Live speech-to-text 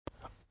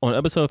On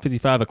episode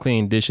 55 of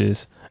Clean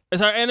Dishes,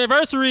 it's our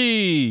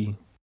anniversary.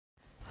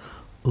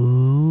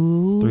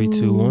 Ooh. 3,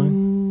 2,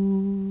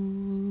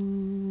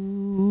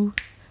 1.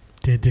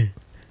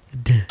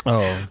 Oh.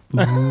 I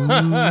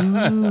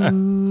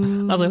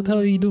was like, what the hell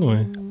are you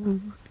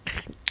doing?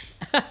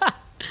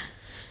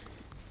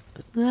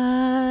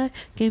 I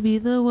can be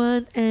the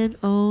one and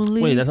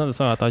only. Wait, that's not the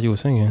song I thought you were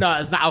singing. No,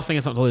 it's not. I was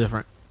singing something totally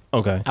different.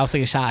 Okay. I was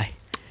singing Shy.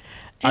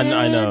 I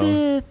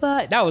know.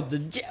 That was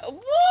the...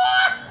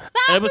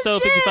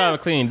 Episode 55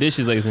 of Clean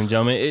Dishes, ladies and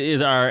gentlemen. It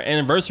is our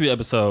anniversary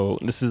episode.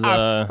 This is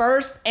our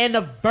first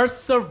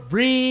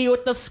anniversary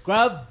with the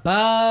Scrub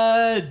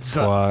Buds.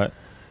 Squad.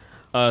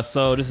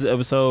 So this is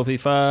episode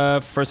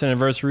 55, first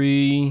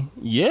anniversary.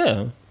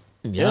 Yeah.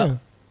 It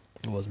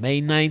was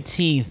May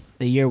 19th.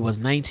 The year was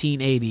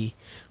 1980.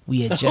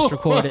 We had just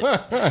recorded.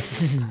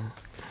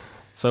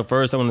 So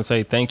first, I want to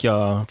say thank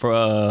y'all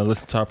for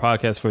listening to our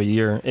podcast for a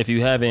year. If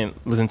you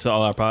haven't listened to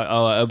all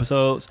our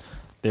episodes,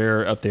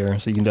 they're up there,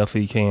 so you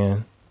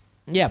can.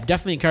 Yeah,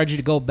 definitely encourage you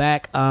to go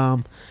back,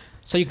 so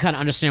you can kind of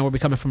understand where we're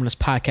coming from in this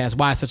podcast,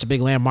 why it's such a big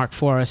landmark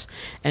for us,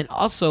 and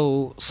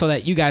also so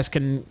that you guys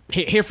can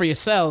hear for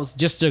yourselves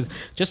just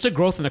the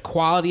growth and the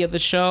quality of the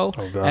show,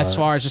 as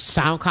far as just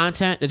sound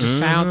content, just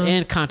sound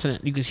and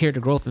content. You can hear the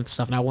growth and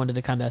stuff. And I wanted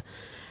to kind of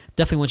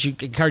definitely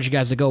encourage you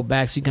guys to go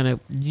back, so you kind of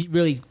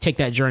really take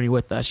that journey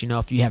with us.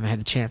 If you haven't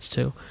had the chance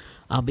to.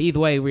 But either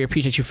way, we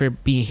appreciate you for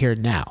being here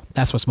now.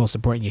 That's what's most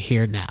important. You're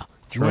here now.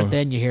 If you weren't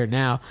then, you're here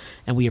now,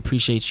 and we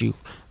appreciate you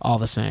all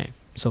the same.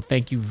 So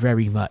thank you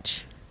very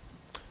much.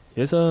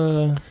 It's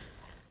it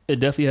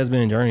definitely has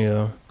been a journey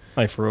though,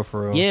 like for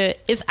real. Yeah,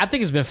 I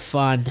think it's been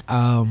fun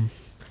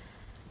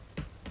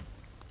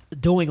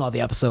doing all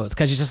the episodes,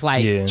 because you're just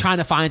like trying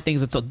to find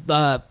things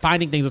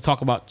finding things to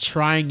talk about,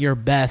 trying your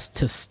best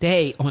to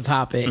stay on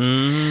topic,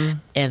 and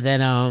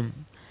then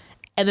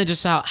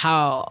just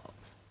how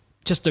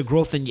just the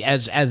growth in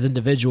as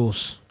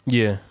individuals.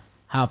 Yeah.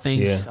 How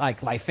things like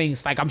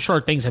things like I'm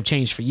sure things have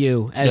changed for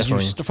you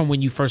from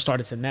when you first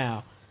started to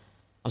now.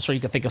 I'm sure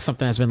you can think of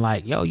something that's been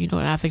like, yo, when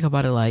I think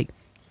about it, like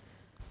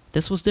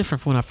this was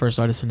different from when I first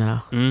started to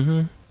now.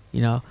 Mm-hmm.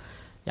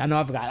 I know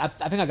I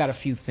think I got a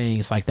few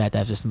things like that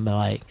that's just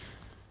like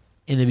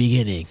in the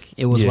beginning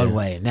it was one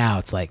way, and now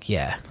it's like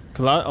because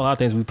a lot of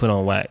things we put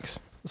on wax.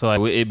 So like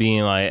with it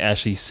being like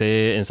actually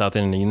said and it's out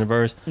there in the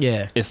universe,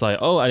 it's like,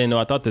 oh, I didn't know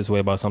I thought this way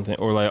about something,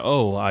 or like,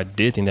 oh, I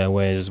did think that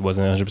way, I just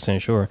wasn't 100%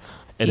 sure.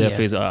 It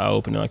definitely is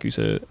eye-opening, like you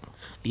said.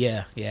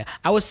 Yeah.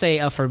 I would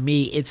say for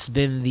me, it's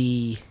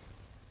been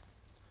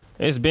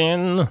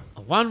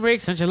 1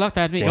 week since you looked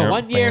at me.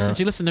 1 year since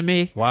you listened to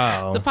me.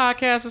 Wow. The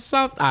podcast is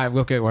something. All right,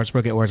 we'll get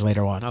words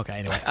later on. Okay,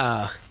 anyway.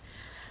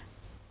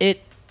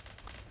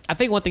 I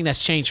think one thing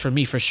that's changed for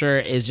me for sure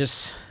is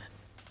just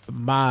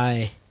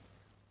my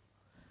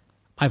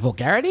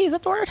vulgarity. Is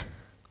that the word?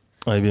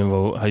 Have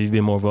you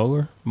been more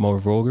vulgar? More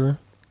vulgar?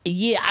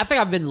 Yeah, I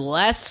think I've been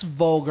less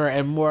vulgar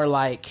and more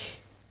like...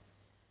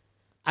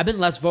 I've been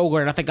less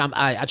vulgar, and I think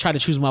I try to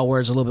choose my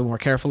words a little bit more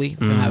carefully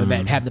than I have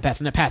in the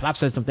past. In the past, I've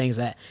said some things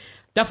that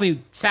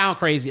definitely sound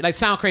crazy than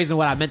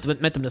what I meant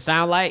them to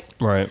sound like.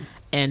 Right.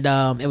 And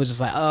it was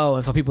just like, oh,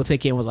 and so people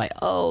take it and was like,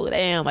 oh,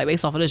 damn, like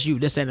based off of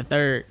this, and the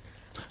third.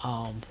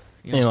 And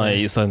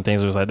like certain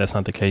things was like that's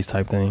not the case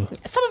type thing.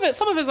 Some of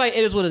it's like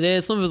it is what it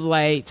is. Some of it's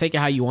like take it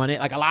how you want it.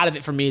 Like a lot of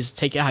it for me is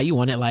take it how you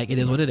want it. Like it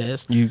is what it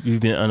is.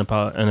 You've been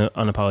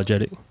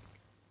unapologetic.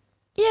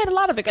 Yeah, a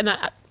lot of it, and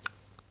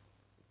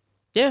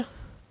yeah.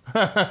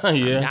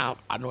 Yeah. Now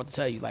I don't know what to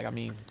tell you. Like, I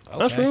mean,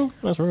 okay.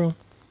 That's real.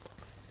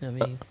 I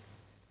mean,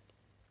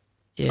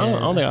 yeah. I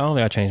don't think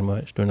I changed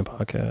much during the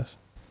podcast.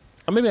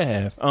 Or maybe I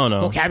have. I don't know.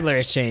 Vocabulary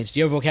has changed.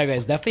 Your vocabulary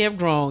has definitely have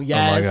grown.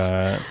 Yes. Oh my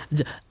God.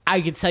 I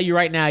can tell you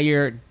right now,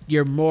 you're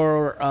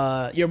more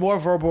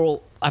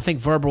verbal. I think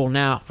verbal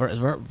now.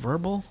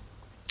 Verbal?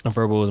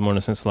 Verbal is more in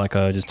the sense of like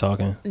just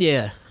talking.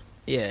 Yeah.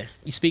 You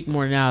speak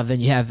more now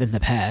than you have in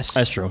the past.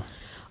 That's true.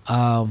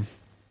 I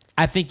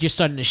think you're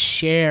starting to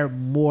share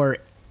more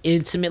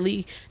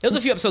intimately. There was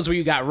a few episodes where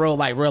you got real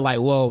like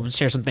whoa, and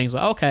share some things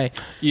like, okay.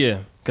 Yeah.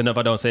 Because if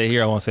I don't say it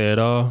here, I won't say it at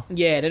all.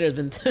 Yeah, there's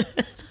been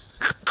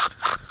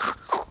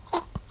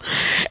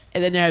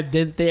and then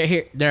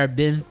there have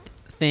been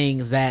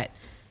things that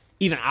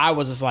even I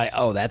was just like,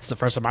 oh, that's the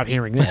first time I'm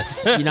hearing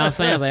this. You know what I'm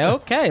saying? I was like,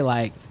 okay,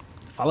 like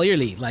follow your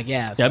lead. Like,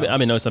 yeah. So. Yeah, I've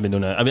been noticing I've been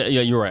doing that. I mean,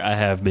 yeah, you're right. I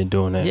have been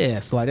doing that.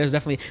 Yeah, so like there's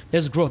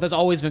growth. There's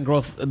always been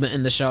growth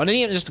in the show. And then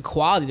even just the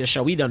quality of the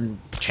show, we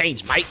done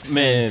changed mics.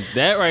 Man,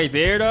 that right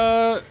there,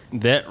 dog.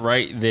 That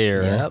right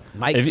there. Yep.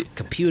 Mics,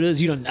 computers.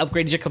 You done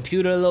upgraded your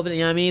computer a little bit, you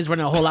know what I mean? It's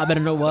running a whole lot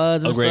better than it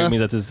was and upgrade stuff.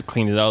 means I just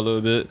cleaned it out a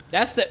little bit.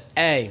 That's the,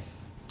 hey.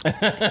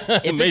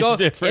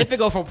 If it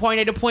go from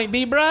point A to point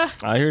B, bruh.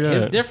 I hear that.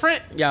 It's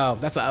different. Yo,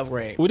 that's an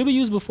upgrade. What did we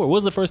use before? What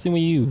was the first thing we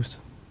used?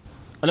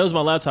 I know it was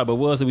my laptop, but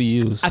what else did we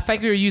use? I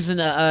think we were using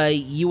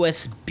a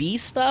USB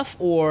stuff,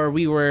 or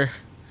we were...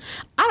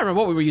 I don't know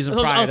what we were using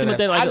prior to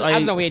this. I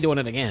just know we ain't doing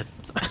it again.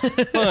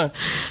 I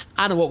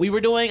don't know what we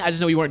were doing. I just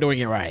know we weren't doing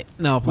it right.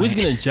 No, we was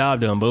getting a job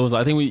done, but it was,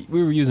 I think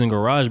we were using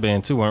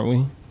GarageBand too, weren't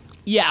we?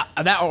 Yeah,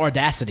 that or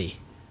Audacity.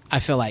 I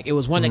feel like it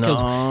was one that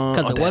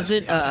because it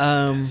wasn't.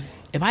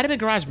 It might have been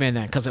GarageBand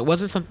then, because it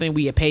wasn't something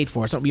we had paid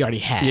for, something we already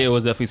had. Yeah, it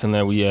was definitely something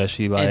that we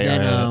actually like.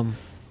 And then,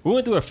 we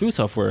went through a few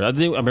software. I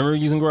remember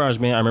using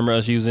GarageBand. I remember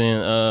us using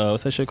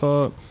what's that shit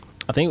called?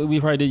 I think we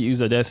probably did use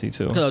Audacity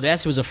too. Because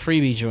Audacity was a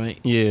freebie joint.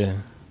 Yeah.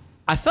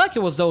 I feel like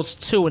it was those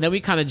two, and then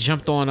we kind of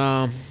jumped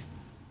on.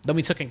 Then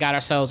we took and got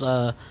ourselves.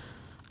 I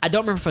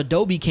don't remember if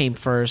Adobe came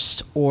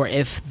first or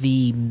if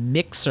the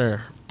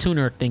Mixer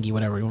tuner thingy,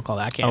 whatever you want to call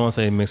it. I want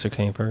to say Mixer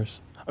came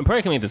first. I'm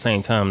probably came at the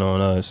same time,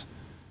 knowing us.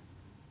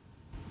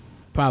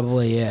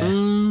 Probably, yeah. I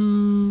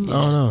don't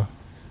know.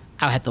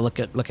 I'll have to look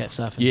at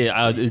stuff.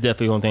 Yeah, it's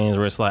definitely one thing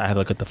where it's like I have to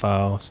look at the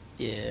files.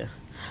 Yeah.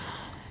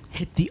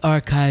 Hit the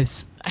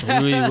archives. We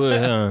really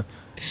would, huh?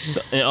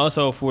 So, and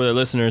also for the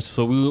listeners,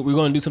 so we're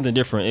going to do something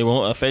different. It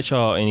won't affect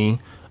y'all any,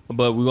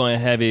 but we're going to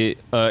have it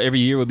every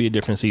year will be a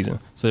different season.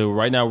 So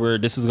right now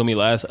this is going to be the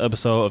last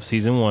episode of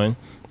season 1.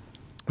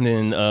 And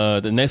then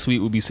the next week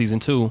will be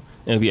season 2, and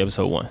it'll be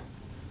episode 1.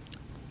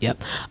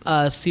 Yep.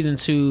 Season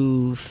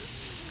 2.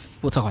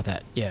 We'll talk about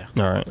that. Yeah.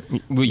 All right.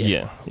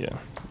 Yeah.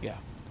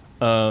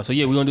 So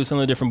yeah, we're gonna do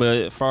something different, but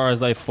as far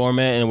as like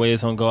format and the way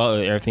it's gonna go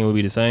out, everything will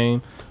be the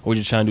same. We're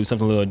just trying to do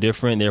something a little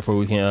different, therefore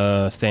we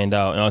can stand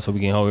out, and also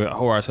we can hold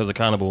ourselves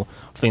accountable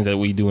for things that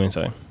we do and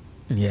say.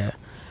 Yeah.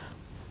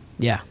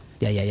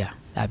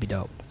 That'd be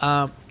dope.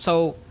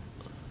 So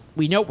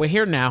we know we're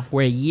here now.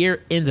 We're a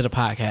year into the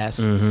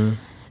podcast,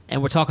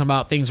 and we're talking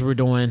about things we're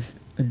doing,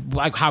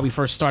 like how we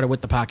first started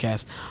with the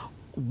podcast.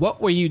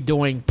 What were you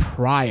doing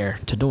prior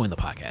to doing the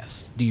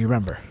podcast? Do you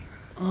remember?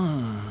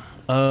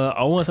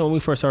 I want to say when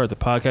we first started the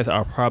podcast,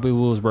 I probably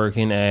was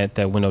working at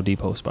that Window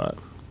Depot spot.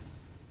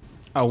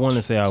 I want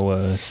to say I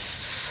was.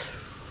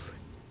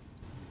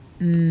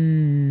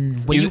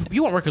 You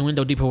weren't working at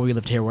Window Depot when we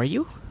lived here, were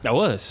you? I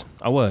was.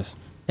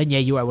 And yeah,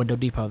 you were at Window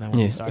Depot then. When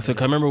we started. So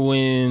I remember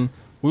when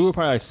we were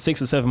probably like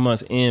 6 or 7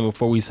 months in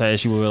before we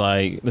said we were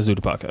like, let's do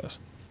the podcast.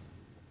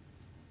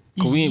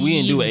 We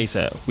didn't do it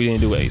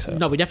ASAP.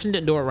 No, we definitely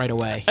didn't do it right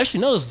away.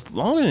 Actually, no, it was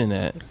longer than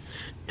that.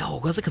 No,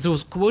 was it?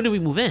 Because when did we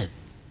move in?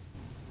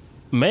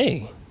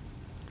 May.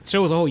 So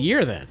it was a whole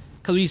year then.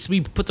 Because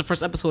we put the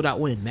first episode out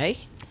when? May?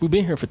 We've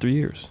been here for 3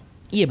 years.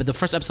 Yeah, but the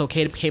first episode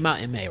came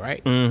out in May,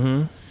 right?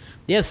 Mm-hmm.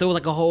 Yeah, so it was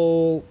like a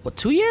whole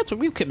 2 years.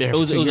 We kept there. It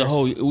was a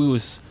whole.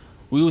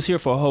 We was here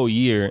for a whole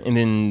year, and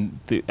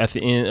then at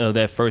the end of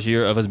that first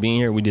year of us being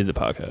here, we did the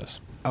podcast.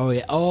 Oh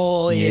yeah.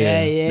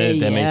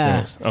 That makes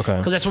sense. Okay.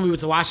 Because that's when we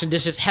were washing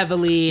dishes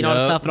heavily and all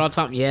the stuff and all the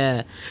time.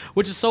 Yeah,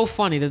 which is so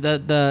funny.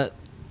 The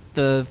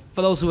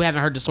for those who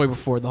haven't heard the story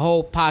before, the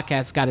whole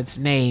podcast got its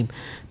name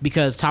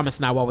because Thomas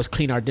and I would always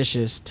clean our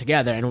dishes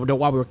together, and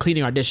while we were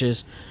cleaning our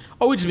dishes,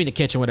 or we'd just be in the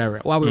kitchen, whatever.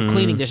 While we were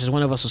cleaning dishes,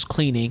 one of us was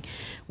cleaning.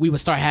 We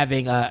would start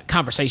having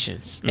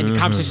conversations, and the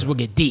conversations would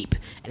get deep,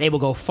 and they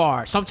would go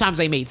far. Sometimes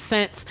they made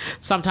sense.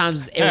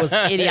 Sometimes it was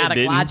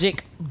idiotic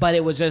logic, but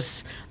it was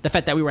just the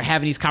fact that we were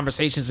having these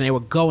conversations and they were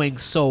going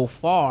so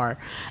far.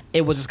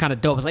 It was just kind of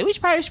dope. It's like we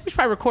should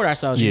probably record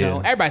ourselves. You know,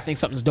 everybody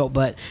thinks something's dope,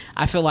 but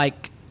I feel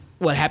like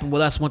what happened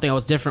with us, one thing that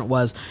was different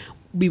was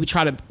we would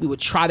try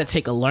to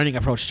take a learning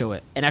approach to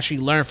it and actually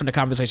learn from the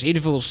conversation.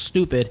 Even if it was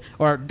stupid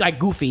or like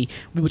goofy,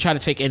 we would try to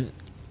take and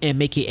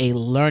make it a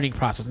learning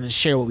process and then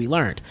share what we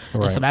learned.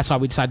 Right. And so that's why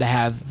we decided to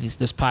have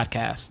this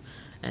podcast.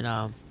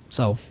 And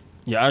so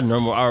yeah,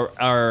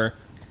 our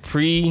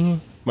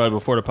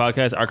before the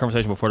podcast, our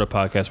conversation before the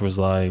podcast was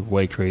like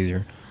way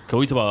crazier. Cause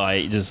we talk about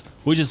like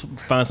we just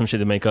find some shit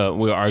to make up.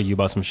 We'll argue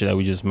about some shit that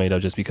we just made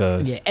up just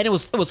because. Yeah, and it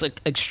was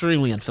like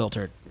extremely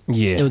unfiltered.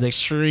 Yeah, it was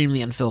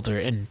extremely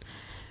unfiltered,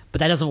 but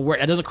that doesn't work.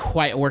 That doesn't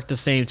quite work the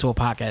same to a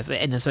podcast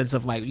in the sense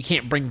of like you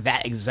can't bring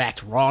that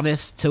exact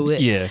rawness to it.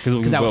 Yeah,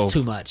 because that was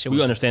too much.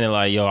 We understand it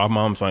like, yo, our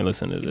moms might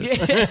listen to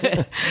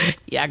this.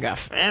 Yeah, I got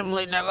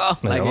family,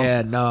 nigga. Like,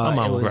 yeah, no. My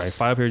mom was like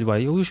 5 years,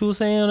 like, yo, what you was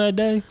saying on that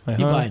day? Like,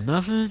 you like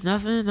nothing.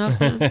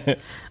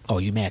 Oh,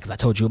 you mad because I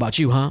told you about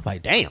you, huh?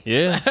 Like, damn.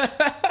 Yeah.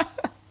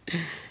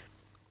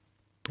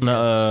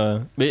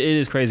 No, it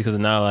is crazy because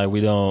now like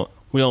we don't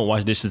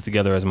wash dishes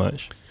together as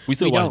much. We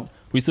still wash.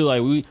 We still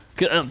like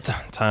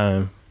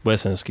time. But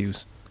it's an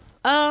excuse.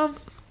 At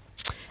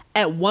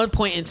one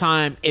point in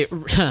time, it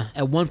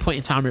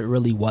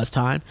really was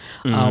time.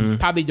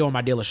 Probably during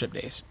my dealership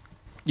days.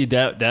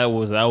 Yeah, that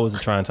was the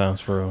trying times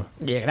for real.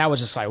 Yeah, that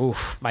was just like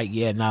oof. Like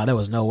yeah, no, there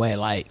was no way.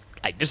 Like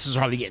this is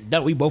hardly getting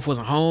done. We both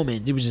wasn't home,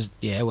 and it was just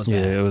it was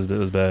bad. Yeah, it was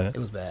bad. It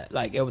was bad.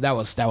 Like that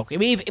was. I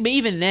mean,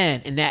 even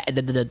then, and that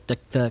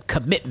the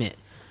commitment.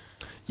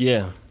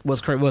 Yeah,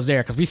 was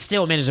there because we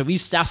still managed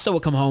it. I still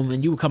would come home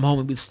and you would come home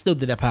and we still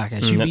did that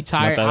podcast. You'd be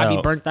tired, I'd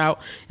be burnt out,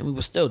 and we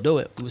would still do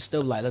it. We would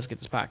still like, let's get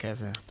this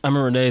podcast in. I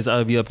remember days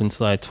I'd be up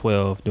until like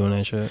 12 doing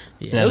that shit.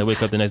 Yeah, and I had to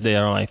wake up the next day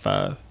around like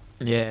 5.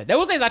 Yeah, there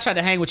was days I tried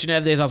to hang with you, and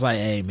other days I was like,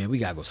 "Hey, man, we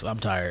gotta go. I'm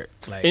tired."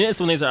 Like, and that's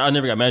one thing I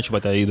never got mad at you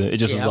about that either. It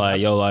just was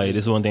like, yo, like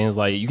this is one thing. It's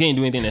like you can't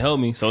do anything to help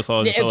me, so it's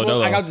all just so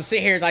like I'll just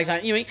sit here like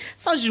you know,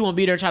 sometimes you just want to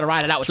be there and try to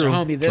ride it out with your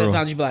homie. The other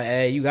times you be like,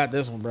 "Hey, you got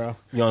this one, bro."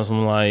 You know,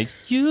 something like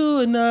you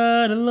are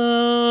not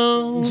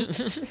alone.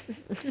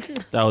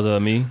 That was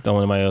me. Don't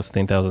want anybody else to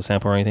think that was a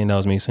sample or anything. That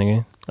was me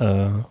singing.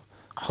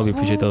 Hope you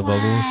appreciate those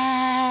vocals.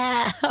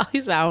 He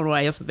said, "I don't know why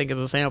I used to think it's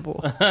a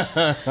sample."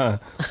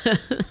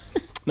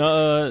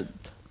 No,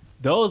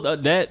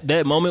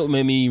 that moment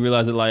made me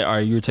realize that like, all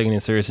right, you're taking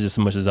it seriously just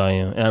as much as I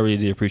am, and I really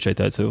did appreciate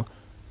that too.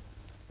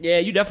 Yeah,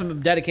 you definitely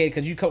been dedicated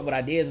because you come up with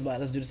ideas about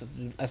let's do this,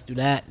 let's do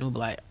that, and we'll be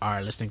like, all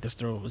right, let's think this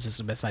through. Is this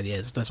the best idea?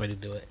 Is this the best way to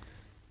do it?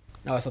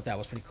 No, I thought that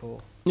was pretty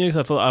cool. Yeah,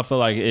 because I feel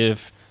like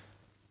if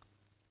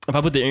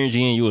I put the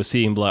energy in, you will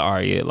see and be like, all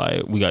right, yeah,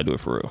 like we gotta do it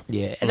for real.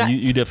 Yeah, and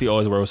you definitely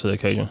always rose to the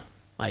occasion.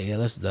 Like, yeah,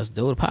 let's do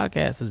the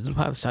podcast. Let's do the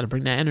podcast. Let's try to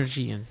bring that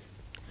energy and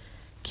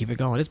keep it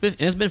going. It's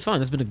been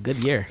fun. It's been a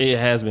good year. It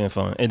has been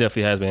fun. It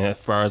definitely has been. As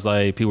far as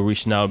like people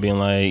reaching out, being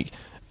like,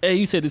 "Hey,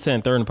 you said this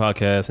and third in the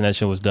podcast, and that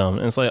shit was dumb."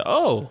 And it's like,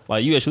 oh,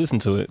 like you actually listen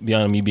to it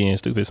beyond me being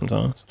stupid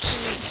sometimes.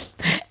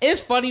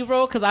 It's funny,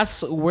 bro, because I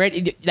swear,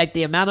 like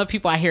the amount of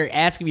people I hear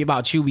asking me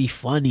about you be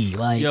funny.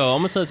 Like, yo,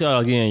 I'm gonna tell y'all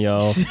again,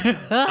 y'all.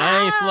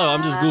 I ain't slow.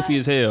 I'm just goofy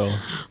as hell.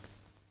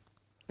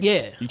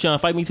 Yeah. You trying to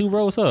fight me too,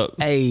 bro? What's up?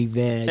 Hey,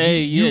 man.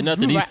 Hey,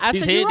 nothing. Right.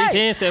 These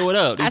hands said what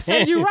up. I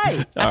said you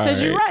right. I said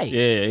you right.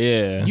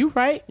 Yeah. You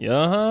right. Yeah,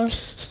 uh-huh.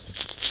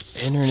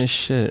 Ignorant as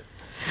shit.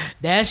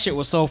 That shit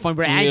was so funny,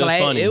 bro. Yeah, it was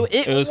funny. It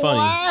was funny.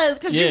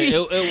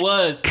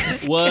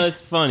 It was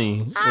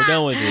funny. We're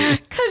done with it.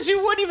 Because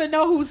you wouldn't even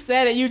know who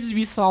said it. You'd just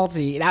be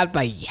salty. And I'd be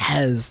like,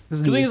 yes. This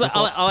is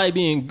like, I like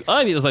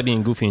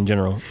being goofy in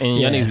general. And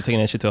y'all niggas be taking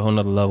that shit to a whole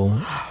nother level.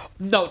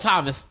 No,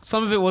 Thomas.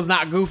 Some of it was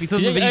not goofy.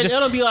 Some of it you just...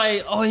 Y'all don't be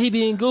like, oh, he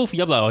being goofy.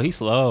 Y'all be like, oh, he's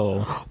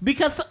slow.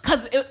 Because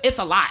it's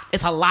a lot.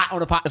 It's a lot on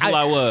the podcast. It's a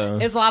lot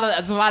what? It's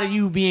a lot of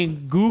you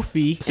being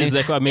goofy. This is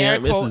exactly what I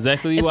mean. It's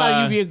exactly it's why. It's a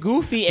lot of you being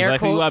goofy, air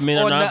exactly quotes, why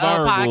men are not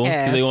vulnerable.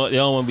 Podcast. They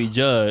don't want to be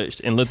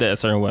judged and looked at a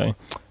certain way.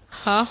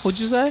 Huh? What'd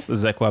you say? That's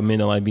exactly why men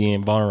don't like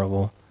being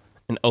vulnerable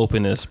and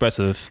open and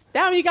expressive.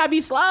 Damn, you gotta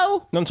be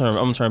slow. I'm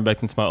turning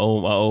back into my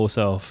old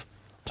self.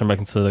 Turn back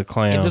into the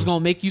clown. If it's gonna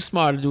make you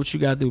smarter, do what you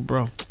gotta do,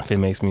 bro. If it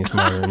makes me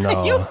smarter,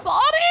 no. You saw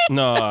it?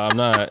 No, I'm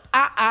not.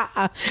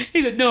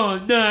 He said, no,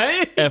 I'm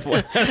not.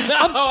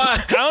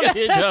 I sounded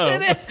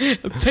it,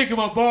 I'm taking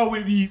my ball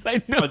with me.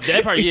 Like, no. But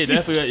that part, yeah,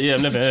 definitely, yeah,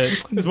 I've never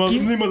had.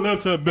 Leave my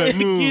laptop back.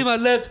 Give me my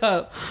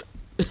laptop.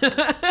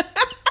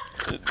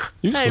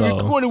 You I ain't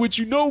recording with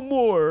you no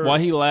more. Why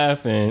he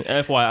laughing?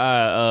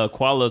 FYI,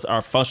 koalas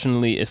are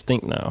functionally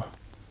extinct now.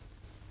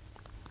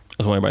 I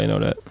just want everybody to know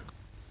that.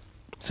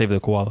 Save the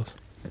koalas.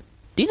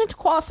 Do you think the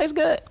koalas taste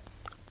good?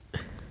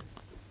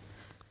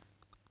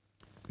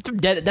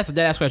 That's a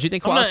dead ass question. You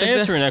think koalas taste good? I'm not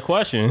answering that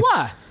question.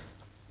 Why?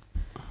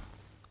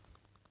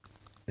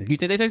 You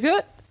think they taste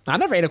good? I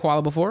never ate a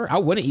koala before. I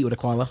wouldn't eat with a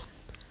koala.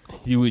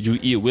 Would you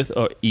eat with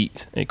or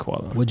eat a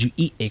koala? Would you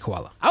eat a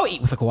koala? I would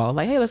eat with a koala.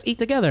 Like, hey, let's eat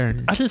together.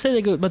 I should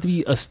say they're about to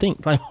be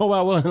extinct. Like, oh,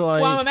 I wasn't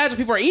like. Well, I imagine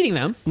people are eating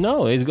them.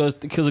 No, it goes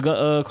because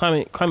of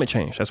climate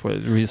change. That's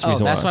what the reason.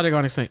 That's why they're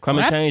going extinct.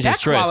 Climate change and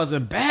stress. That koala's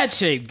in bad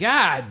shape.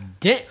 God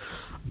damn.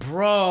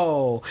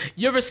 Bro,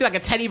 you ever see like a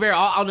teddy bear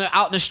out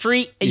in the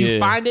street and you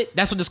find it?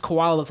 That's what this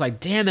koala looks like.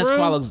 Damn, this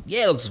koala looks.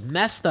 Yeah, it looks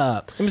messed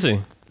up. Let me see.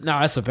 No,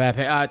 that's a bad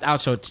pair. I'll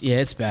show it. Yeah,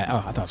 it's bad.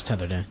 Oh, I thought it was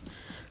tethered in.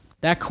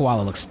 That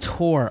koala looks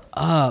tore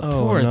up.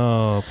 Oh,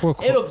 no. Poor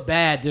koala. It looks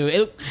bad,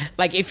 dude.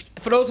 Like, if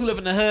for those who live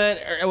in the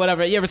hood or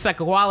whatever, you ever see like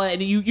a koala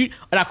and you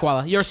not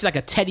koala, you ever see like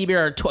a teddy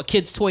bear or a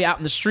kid's toy out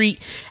in the street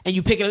and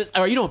you pick it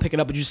up, or you don't pick it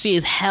up, but you see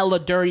it's hella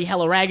dirty,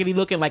 hella raggedy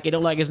looking, like it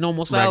don't like its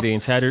normal self. Raggedy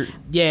and tattered.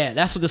 Yeah,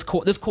 that's what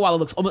this koala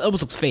looks.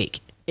 Almost looks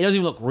fake. It doesn't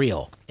even look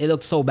real. It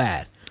looks so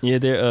bad. Yeah,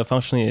 they're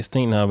functionally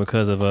extinct now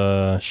because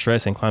of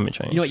stress and climate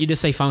change. You know what? You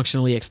just say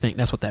functionally extinct.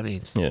 That's what that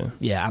means. Yeah.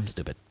 Yeah, I'm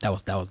stupid. That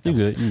was you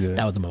good.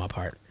 That was on my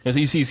part. And so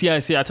you see,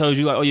 I told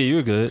you like, oh yeah, you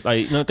were good.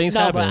 Like, things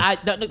happen.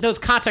 But those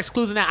context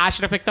clues in that I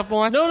should have picked up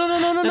on.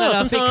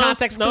 No. See,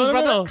 context clues,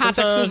 brother.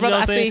 Context clues, brother.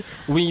 I see.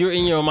 When you're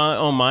in your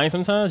own mind,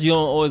 sometimes you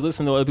don't always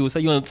listen to what other people say.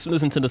 You don't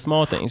listen to the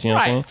small things. You know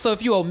what I'm saying? So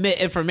if you omit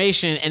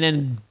information and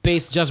then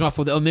base judgment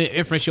for the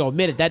information you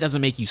omitted, that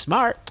doesn't make you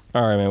smart.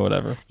 All right, man.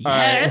 Whatever.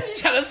 Yeah, right. You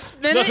try to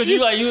spin it. Because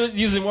you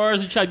using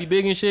words. You try to be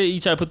big and shit.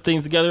 You try to put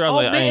things together.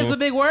 Omit is a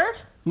big word.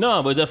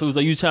 No, but definitely was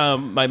like you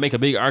trying to make a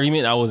big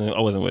argument. I wasn't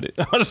with it.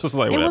 I was just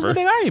like, whatever. It wasn't a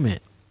big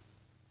argument.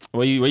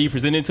 What you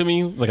presented to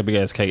me was like a big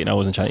ass cake, and I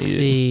wasn't trying to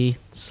eat it.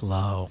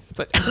 Slow. It's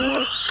like,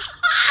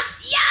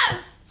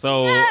 yes.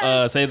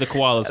 So say the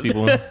koalas,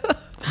 people.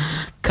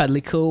 Cuddly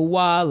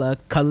koala,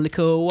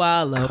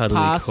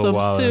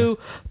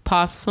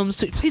 possums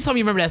too. Please tell me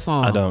you remember that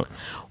song. I don't.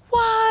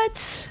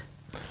 What?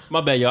 My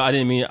bad, y'all.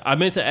 I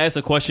meant to ask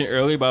a question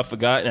earlier, but I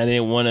forgot, and I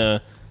didn't want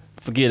to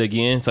forget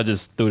again, so I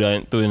just threw it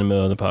in the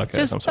middle of the podcast.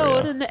 Just I'm sorry, throw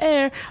it in the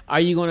air. Are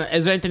you gonna?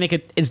 Is there anything they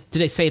could? Did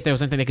they say if there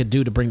was anything they could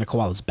do to bring the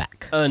koalas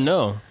back?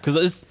 No,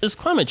 because it's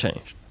climate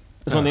change.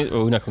 It's one thing.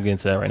 Well, we're not gonna get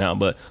into that right now,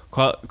 but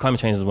climate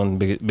change is one of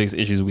the biggest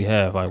issues we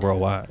have, like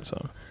worldwide.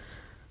 So,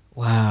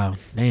 wow,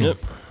 damn. Yep.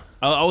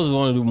 I was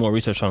going to do more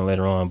research on it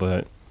later on,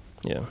 but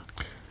yeah.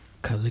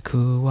 Gully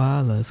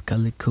koalas,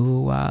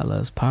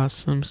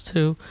 possums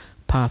too.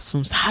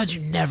 Possums. How'd you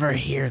never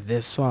hear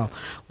this song?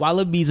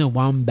 Wallabies and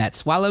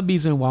wombats.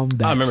 Wallabies and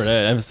wombats. I remember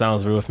that. That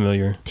sounds real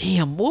familiar.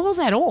 Damn, what was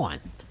that on?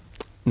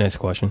 Next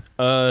question.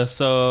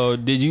 So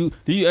did you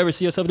ever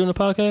see yourself doing a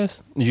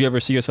podcast? Did you ever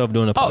see yourself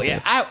doing a podcast? Oh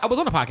yeah, I was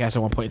on a podcast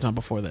at one point in time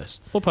before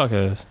this. What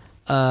podcast?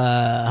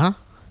 Huh?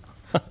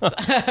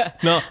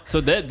 No,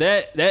 so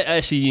that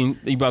actually,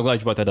 I'm glad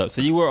you brought that up.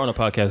 So you were on a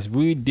podcast.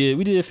 We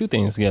did a few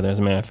things together. As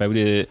a matter of fact, we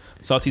did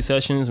Salty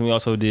Sessions, and you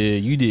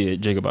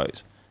did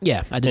Gigabytes.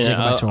 Yeah, I did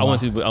Gigabytes for a while.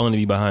 I wanted to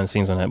be behind the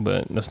scenes on that,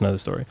 but that's another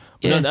story.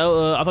 But yeah.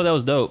 No, I thought that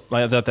was dope.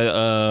 Like, I thought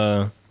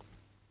that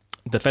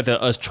the fact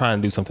that us trying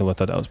to do something, I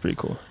thought that was pretty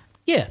cool.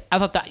 Yeah, I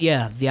thought that.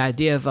 Yeah, the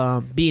idea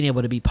of being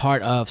able to be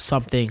part of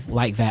something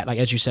like that, like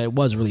as you said,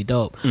 was really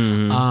dope.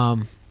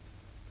 Mm-hmm.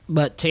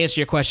 But to answer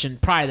your question,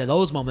 prior to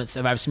those moments,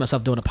 if I've seen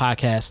myself doing a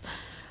podcast,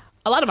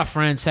 a lot of my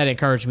friends had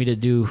encouraged me to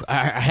do.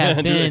 I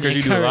have been encouraged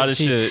you do a lot of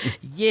shit.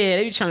 Yeah,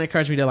 they be trying to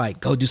encourage me to like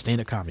go do stand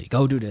up comedy,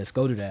 go do this,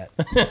 go do that.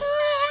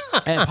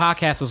 And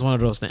podcast was one of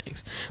those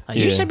things. Like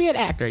you should be an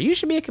actor, you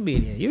should be a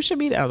comedian, you should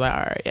be. I was like, all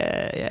right,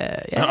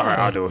 yeah. All right,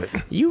 I'll do it.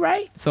 You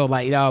right? So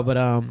like, but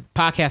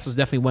podcast was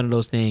definitely one of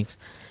those things,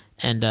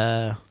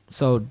 and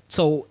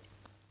so.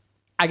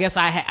 I guess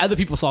other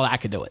people saw that I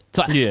could do it.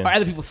 So, or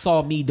other people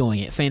saw me doing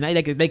it, saying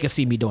they could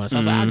see me doing it. So I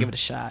was like, I'll give it a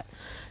shot.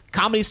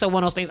 Comedy's still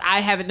one of those things. I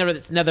haven't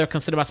never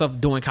considered myself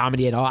doing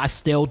comedy at all. I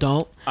still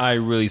don't. I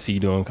really see you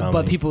doing comedy.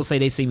 But people say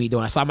they see me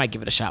doing it, so I might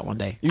give it a shot one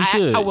day. You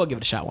should. I will give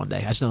it a shot one day.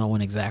 I just don't know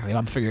when exactly.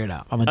 I'm figuring it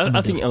out.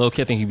 I think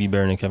low-key, I think he'd be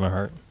better than Kevin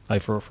Hart.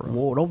 Like for real.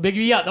 Whoa, don't big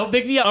me up. Don't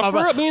big me up. I'm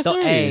for real, being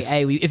serious.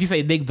 Hey, if you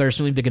say big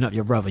version, we bigging up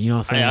your brother. You know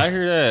what I'm saying? I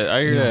hear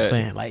that. You know what I'm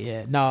saying? Like,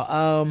 yeah.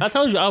 No, I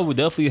told you I would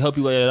definitely help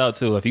you lay that out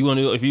too. If you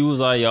was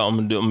like, yo,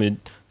 I'm gonna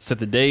set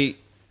the date.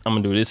 I'm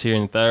gonna do this here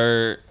in the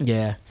third.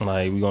 Yeah.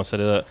 Like, we gonna set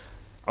it up.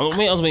 I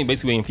was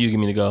basically waiting for you to give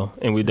me the go,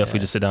 and we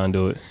definitely just sit down and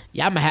do it.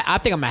 Yeah, I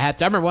think I'm gonna have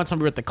to. I remember one time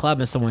we were at the club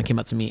and someone came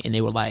up to me and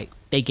they were like,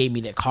 they gave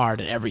me their card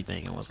and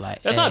everything and was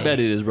like, that's how bad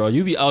it is, bro.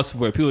 You be out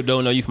somewhere, people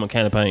don't know you from a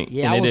can of paint,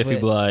 and they definitely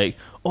be like,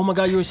 oh my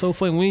god, you were so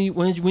funny.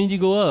 When did you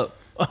go up?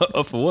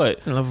 Up for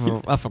what?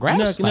 Up for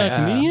grabs? You're not a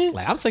comedian?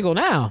 Like, I'm single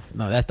now.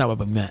 No, that's not what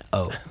I meant.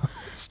 Oh,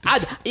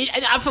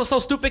 I feel so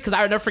stupid because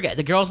I would never forget.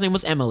 The girl's name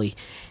was Emily.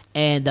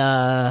 And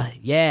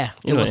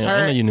it was her.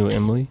 I know you knew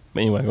Emily.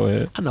 But anyway, go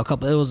ahead. I know a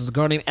couple. It was this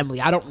girl named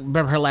Emily. I don't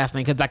remember her last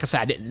name because, like I said,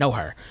 I didn't know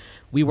her.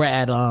 We were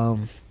at I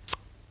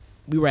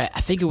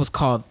think it was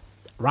called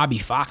Robbie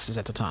Fox's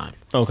at the time.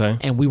 Okay.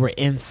 And we were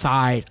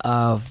inside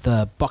of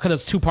the because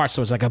there's two parts.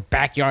 So it's like a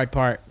backyard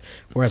part,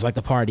 where it's like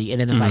the party, and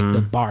then it's like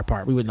the bar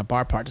part. We were in the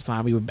bar part at the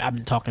time. I've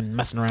been talking,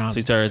 messing around. So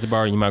you started at the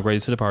bar, and you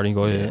migrated to the party.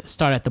 Go ahead.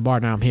 Started at the bar.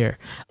 Now I'm here.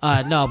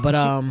 No, but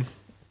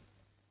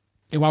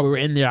And while we were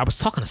in there, I was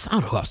talking to, I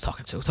don't know who I was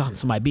talking to. I was talking to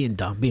somebody being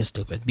dumb, being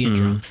stupid, being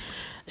drunk.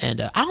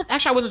 And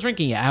I wasn't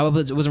drinking yet. I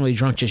wasn't really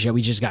drunk just yet.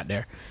 We just got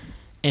there.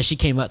 And she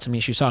came up to me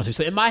and she saw me.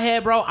 So in my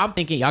head, bro, I'm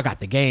thinking y'all got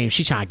the game.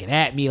 She trying to get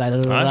at me, like,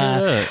 blah, blah,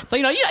 blah. So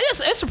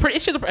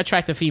she's an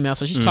attractive female.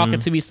 So she's talking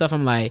to me stuff.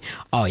 I'm like,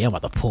 oh yeah, I'm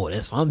about to pull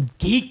this one. I'm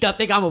geeked up,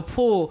 think I'm gonna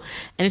pull.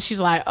 And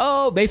she's like,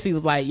 oh, basically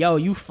was like, yo,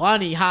 you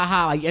funny, ha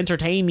ha, like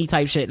entertain me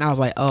type shit. And I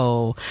was like,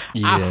 oh,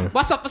 yeah.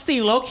 My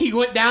self-esteem low key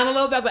went down a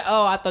little bit. I was like,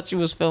 oh, I thought you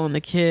was feeling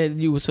the kid.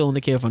 You was feeling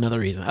the kid for another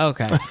reason.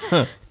 Okay,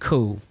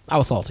 cool. I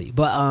was salty,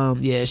 but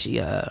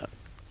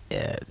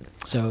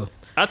so.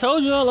 I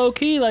told you all low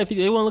key, like if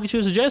they want to look at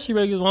you as a gesture,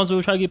 as long as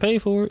they try to get paid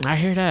for it. I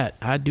hear that.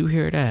 I do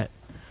hear that.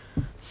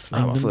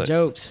 Slang them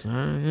jokes.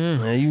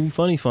 Yeah, you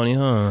funny,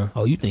 huh?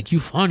 Oh, you think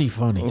you funny?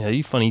 Yeah,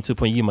 you funny to the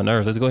point you get my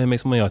nerves. Let's go ahead and make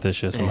some money off this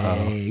shit somehow.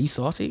 Hey, you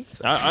salty?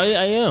 I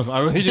am. I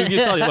really do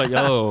get salty. Like,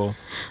 yo.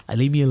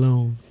 Leave me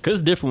alone. Because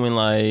it's different when,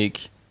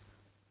 like,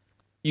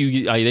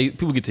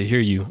 people get to hear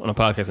you on a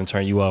podcast and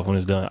turn you off when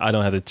it's done. I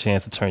don't have the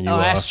chance to turn you off.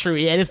 Oh, that's true.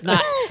 Yeah, it's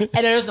not.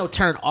 And there's no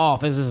turn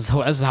off. This is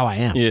how I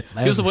am. Yeah.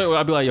 Like, this is the point where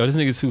I'd be like, yo, this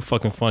nigga's too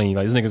fucking funny.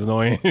 Like, this nigga's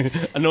annoying.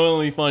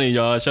 Annoyingly funny,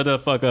 y'all. Shut the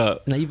fuck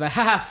up. No, you be like,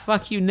 haha,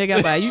 fuck you, nigga.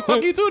 I'm like, you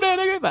fuck you too, that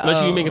nigga.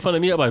 Unless you be making fun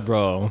of me, I'm like,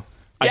 bro,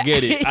 I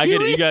get it.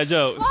 You got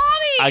jokes.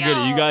 I get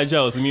it. You got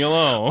jokes. Leave me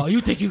alone. Oh, you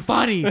think you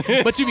funny.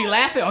 But you be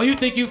laughing. Oh, you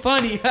think you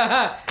funny.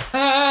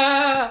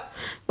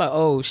 But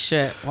oh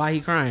shit, why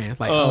he crying?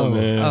 Like,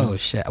 man. Oh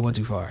shit, I went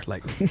too far.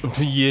 Like,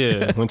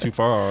 yeah, went too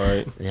far. All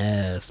right.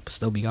 Yes, but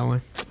still be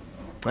going.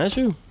 That's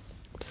true.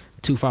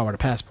 Too far with a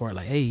passport.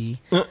 Like, hey,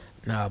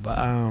 no, but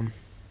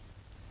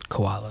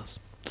koalas.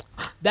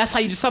 That's how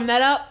you just sum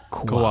that up.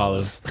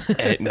 Koalas.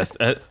 Hey, that's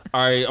all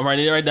right. I'm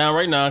writing it right down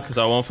right now because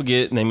I won't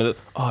forget name of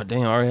the. Oh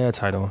damn, I already had a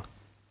title.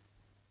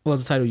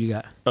 What's the title you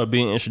got?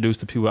 Being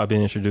introduced to people I've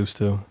been introduced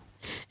to.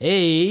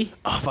 Hey.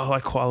 Oh, I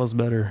like koalas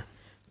better.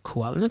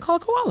 Koalas? Then call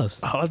it koalas.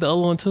 I like the other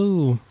one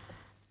too.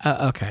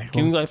 Okay.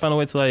 Can we like find a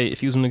way to like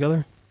fuse them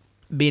together?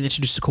 Being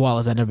introduced to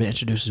koalas I've never been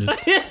introduced to.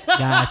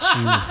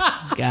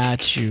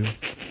 Got you.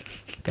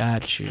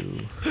 Got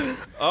you.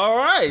 All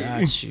right.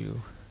 Got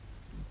you.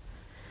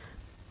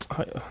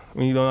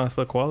 When you don't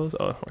expect koalas?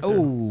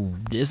 Oh,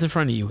 it's in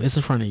front of you. It's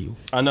in front of you.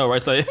 I know,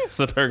 right? It's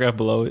the paragraph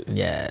below it.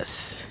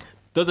 Yes.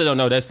 Those that don't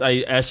know, that's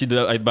actually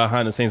the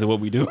behind the scenes of what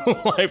we do.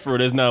 Like, for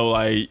there's no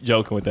like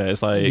joking with that.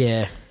 It's like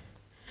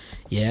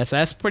yeah. So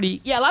that's pretty.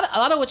 Yeah, a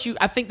lot of what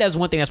I think that's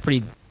one thing that's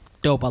pretty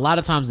dope. A lot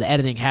of times the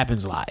editing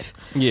happens live.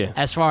 Yeah.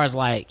 As far as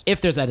like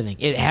if there's editing,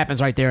 it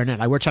happens right there and then.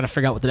 Like we're trying to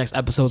figure out what the next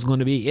episode is going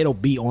to be. It'll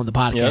be on the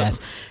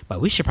podcast. Yep.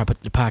 But we should probably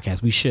put the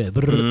podcast. We should.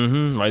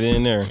 Right then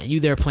and there. And you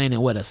there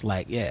planning with us,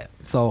 like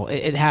So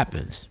it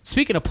happens.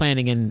 Speaking of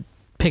planning and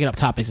picking up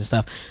topics and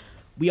stuff.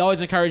 We are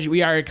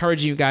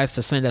encouraging you guys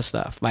to send us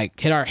stuff. Like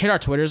hit our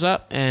Twitters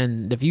up,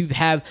 and if you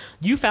found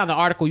an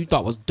article you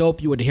thought was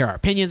dope, you want to hear our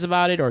opinions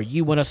about it, or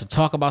you want us to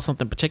talk about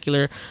something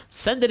particular,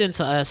 send it in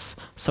to us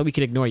so we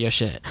can ignore your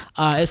shit.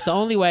 It's the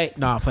only way.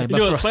 No, I'm playing.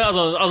 But I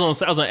was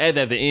gonna add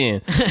that at the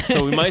end,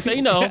 so we might say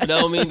no. That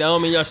don't mean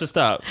y'all should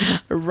stop.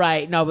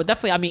 Right? No, but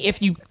definitely. I mean,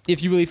 if you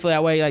really feel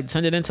that way, like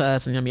send it in to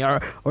us, and I mean, or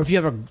if you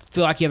ever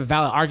feel like you have a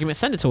valid argument,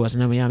 send it to us,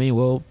 and I mean,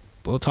 we'll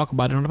talk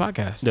about it on the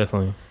podcast.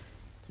 Definitely.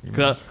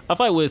 Cause I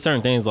feel like with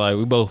certain things, like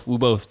we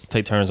both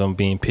take turns on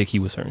being picky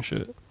with certain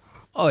shit.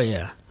 Oh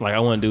yeah. Like I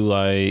want to do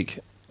like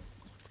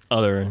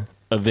other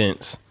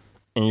events,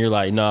 and you're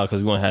like, nah,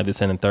 because we want to have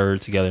this and a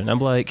third together, and I'm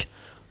like,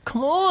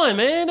 come on,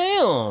 man,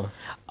 damn.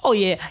 Oh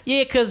yeah,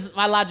 because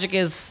my logic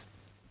is,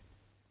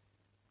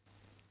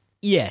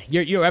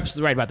 you're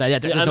absolutely right about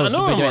that. Yeah, I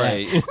know I'm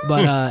right.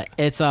 But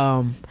it's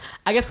I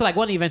guess cause like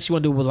one of the events you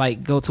want to do was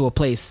like go to a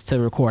place to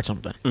record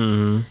something.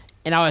 Mm-hmm.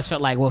 And I always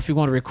felt like, well, if you're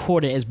going to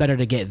record it, it's better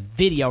to get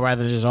video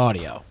rather than just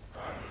audio.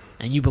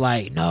 And you'd be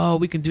like, no,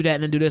 we can do that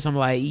and then do this. I'm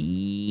like,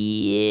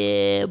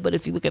 yeah, but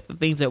if you look at the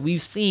things that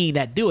we've seen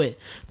that do it,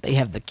 they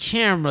have the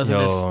cameras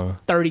and it's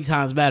 30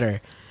 times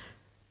better.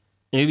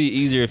 It'd be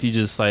easier if you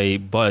just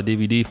like bought a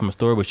DVD from a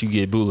store, but you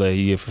get bootleg.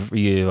 You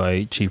get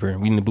like cheaper.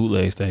 We in the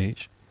bootleg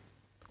stage.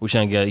 We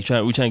trying to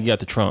get out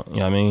the trunk. You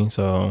know what I mean?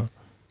 So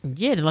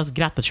yeah, then let's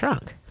get out the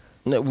trunk.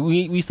 No,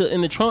 we still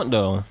in the trunk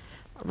though.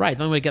 Right,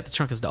 the only way to get the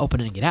trunk is to open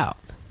it and get out.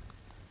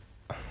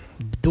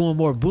 Doing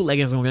more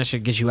bootlegging is going to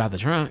get you out the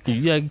trunk.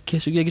 You gotta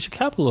get your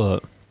capital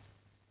up.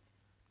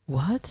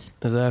 What?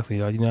 Exactly.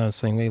 You're not the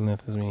same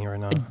wavelength as me right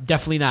now.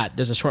 Definitely not.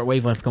 There's a short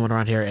wavelength going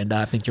around here, and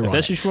I think you're right.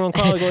 If that's what you want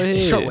to call it, go ahead.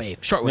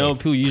 Shortwave. No,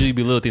 people usually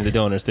be little things they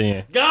don't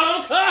understand.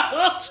 Got him,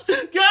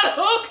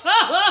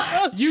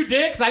 You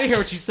did? Because I didn't hear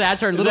what you said. I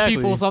just heard little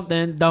people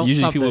something, don't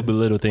usually something. People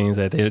belittle things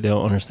that they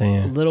don't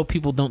understand. Little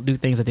people don't do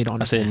things that they don't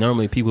understand. I said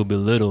normally people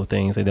belittle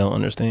things they don't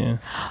understand.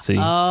 See?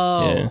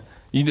 Oh. Yeah.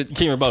 You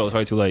can't rebuttal. It's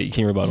probably too late. You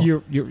can't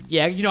rebuttal.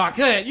 Yeah, you know I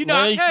could. I could.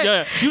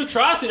 Yeah, you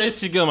try to. That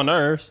shit get on my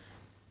nerves.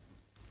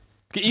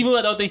 Even when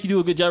I don't think you do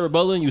a good job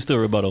rebuttaling, you still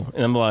rebuttal.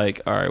 And I'm like,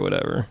 all right,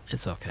 whatever.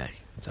 It's okay.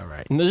 It's all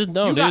right. No, just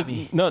don't. You got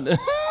me. No.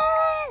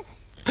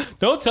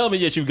 Don't tell me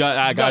that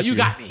I got you. You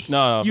got me.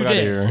 No, you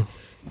did.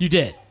 You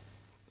did.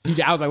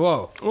 I was like,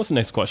 whoa. What's the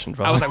next question,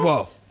 bro? I was like,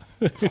 whoa.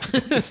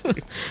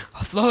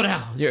 Slow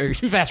down. You're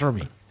too fast for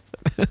me.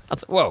 I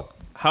was like, whoa.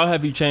 How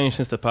have you changed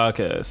since the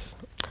podcast?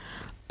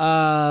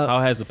 How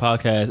has the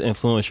podcast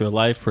influenced your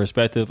life,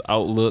 perspective,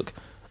 outlook,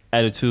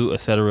 attitude,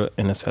 etc.,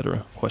 and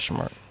etc.? ?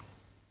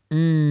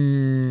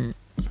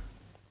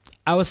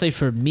 I would say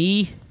for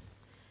me,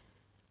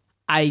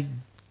 I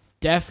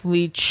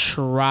definitely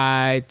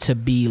try to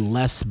be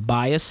less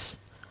biased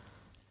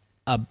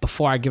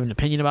before I give an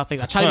opinion about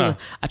things. I try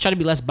to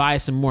be less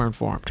biased and more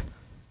informed.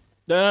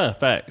 Yeah,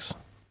 facts.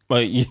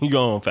 Like you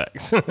go on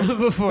facts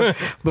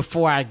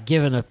before I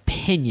give an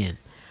opinion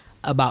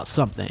about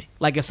something.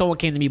 Like if someone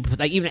came to me,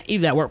 like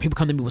even at work, people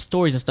come to me with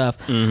stories and stuff.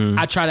 Mm-hmm.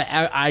 I try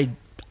to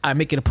I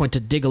make it a point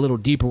to dig a little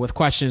deeper with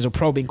questions or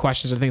probing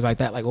questions or things like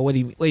that. Like, well,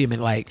 wait a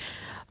minute, like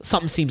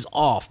something seems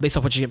off. Based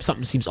off what you get,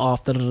 something seems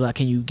off.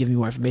 Can you give me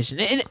more information?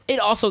 And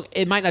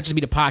it might not just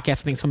be the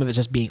podcast. I think some of it's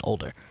just being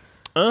older.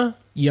 You know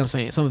what I'm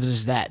saying? Some of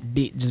it's just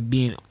just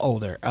being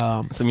older.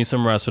 So let me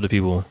summarize for the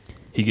people.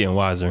 He getting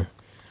wiser.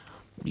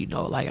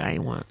 Like I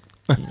ain't want.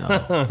 You know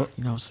what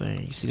I'm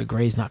saying? You see the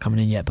grades not coming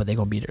in yet, but they're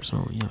gonna be there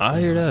soon. You know what I'm saying? I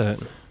hear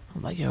that.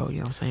 I'm like, yo, you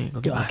know what I'm saying?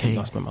 Go get my cane.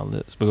 I spit my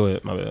lips, but go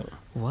ahead, my bad.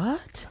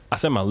 What? I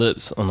set my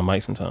lips on the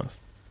mic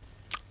sometimes.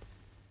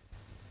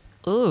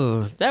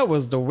 Ugh, that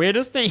was the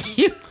weirdest thing.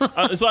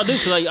 That's what I do,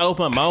 because I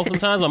open my mouth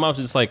sometimes. My mouth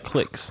just like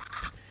clicks.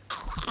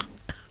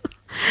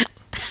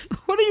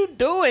 What are you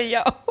doing,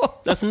 yo?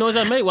 That's the noise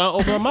I make when I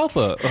open my mouth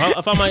up.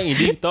 If I'm like in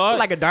deep thought.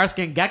 Like a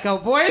dark-skinned gecko,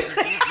 boy.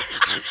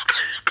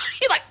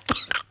 He's like,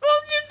 what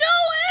are you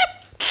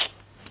doing?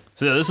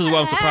 So this is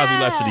why I'm surprised we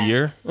lasted a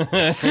year.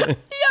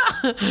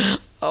 Yeah.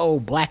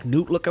 Oh, black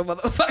newt looking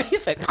motherfucker. He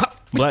said,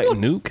 black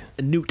nuke?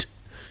 A newt.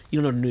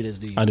 You don't know what a newt is,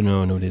 do you? I do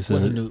not know what this is.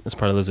 What's a newt? It's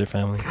part of the lizard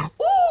family.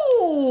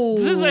 Ooh.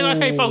 This is like I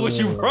can't fuck with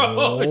you,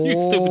 bro. You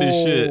stupid as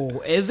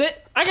shit. Is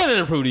it? I got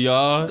nothing to prove to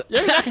y'all. Fuck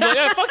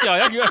y'all.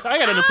 I got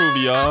nothing to prove to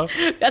y'all.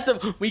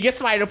 We get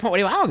somebody to the point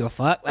where they go, I don't give a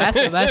fuck. That's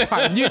the best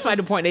part. You get somebody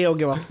to the point they don't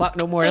give a fuck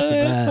no more. That's the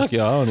best. Fuck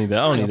y'all. I don't need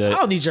that. I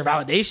don't need your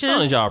validation. I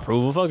don't need y'all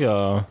approval. Fuck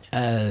y'all.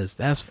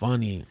 That's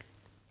funny.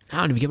 I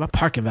don't even get my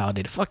parking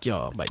validated. Fuck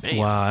y'all. I'm like, man.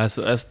 Wow,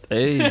 that's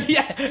hey.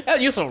 Yeah,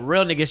 you some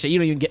real nigga shit. You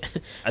don't even get.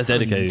 That's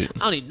dedicated. I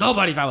don't need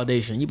nobody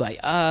validation. You be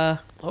like,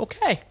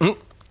 okay.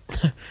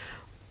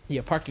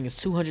 Yeah, parking is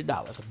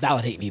 $200.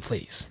 Validate me,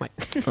 please. Like,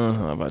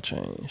 how about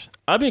change?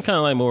 I've been kind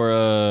of like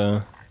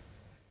more,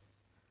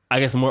 I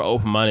guess, more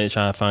open minded,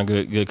 trying to find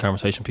good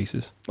conversation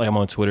pieces. Like I'm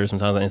on Twitter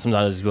sometimes, and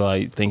sometimes I just be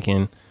like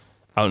thinking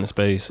out in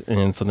space, and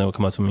then something will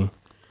come up to me.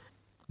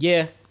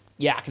 Yeah,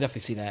 I can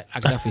definitely see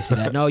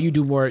that. No, you're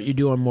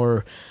doing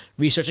more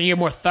research, and you're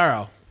more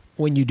thorough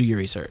when you do your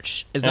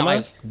research. It's not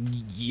like,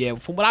 yeah,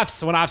 from what I've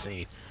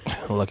seen.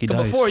 Lucky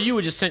dice. Before you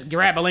would just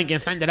grab a link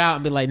and send it out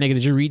and be like, nigga,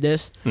 did you read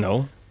this?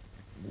 No.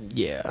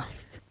 Yeah.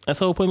 That's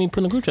the whole point of me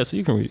putting a group chat so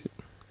you can read it.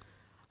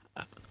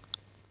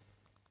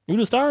 You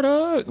the star,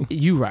 dog.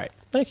 You right.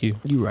 Thank you.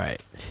 You right.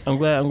 I'm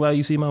glad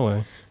you see my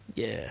way.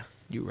 Yeah,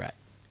 you right.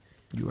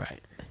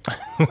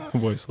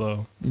 Boy,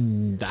 slow.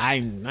 I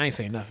ain't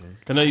saying nothing.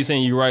 I know you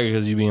saying you right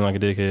because you being like a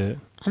dickhead.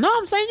 No,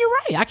 I'm saying you're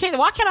right.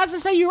 Why can't I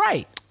just say you're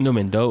right? No,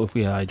 man, dope if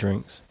we had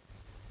drinks.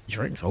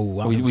 Drinks? Oh,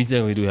 we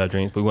definitely do have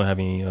drinks, but we won't have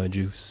any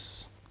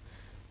juice.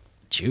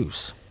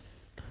 Juice,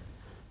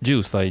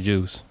 like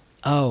juice.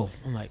 Oh,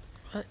 I'm like,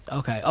 what?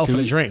 Okay. Oh, for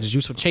the drinks,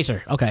 juice for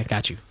chaser. Okay,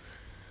 got you.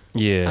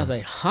 Yeah. I was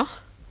like, huh?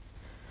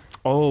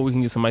 Oh, we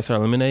can get some ice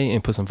lemonade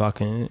and put some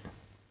vodka in it.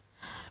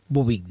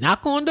 What we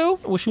not gonna do?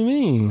 What you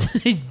mean?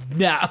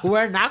 Nah,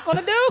 we're not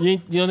gonna do. You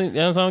don't think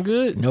that sound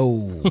good?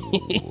 No,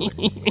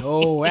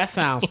 that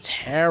sounds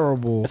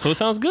terrible. So it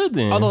sounds good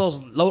then. Although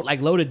those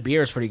loaded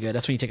beer is pretty good.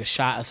 That's when you take a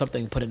shot of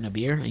something, put it in a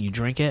beer, and you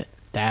drink it.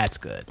 That's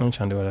good. I'm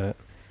trying to do that.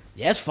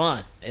 Yeah, it's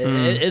fun.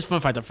 It's fun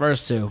for like the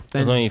first two.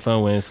 It's only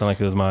fun when it sounds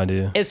like it was my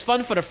idea. It's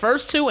fun for the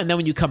first two, and then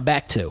when you come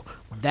back to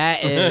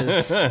that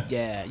is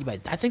yeah. You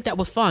like, I think that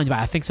was fun. You're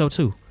like, I think so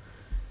too.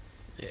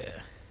 Yeah.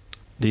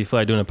 Do you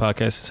feel like doing a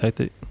podcast is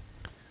hectic?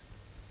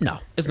 No,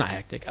 it's not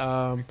hectic.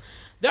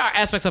 There are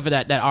aspects of it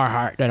that are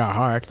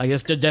hard. Like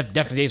there's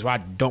definitely days where I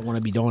don't want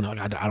to be doing it.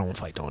 Like, I don't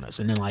feel like doing this.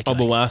 And then like, but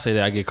when I say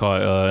that, I get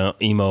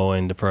caught emo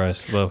and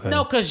depressed. But okay.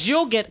 No, because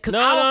you'll get. No.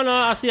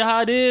 I see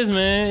how it is,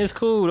 man. It's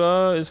cool,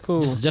 dog. It's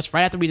cool. Just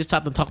right after we just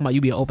talking about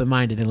you being open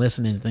minded and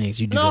listening to things,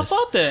 you do this. No,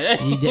 fuck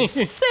that. You just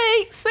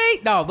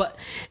see. No, but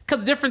because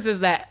the difference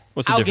is that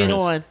What's the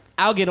difference?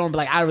 I'll get on, but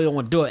like I really don't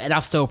want to do it, and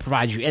I'll still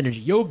provide you energy.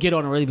 You'll get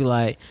on and really be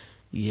like,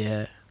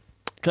 yeah.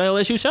 Can I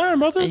let you shine,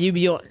 brother? And you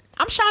be on.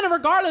 I'm shining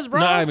regardless, bro.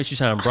 No, I bet you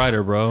shine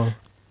brighter, bro.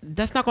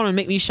 That's not going to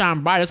make me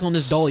shine brighter. It's going to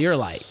just dull your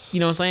light. You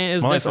know what I'm saying?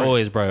 It's Mine's different.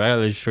 always bright. I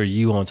gotta make sure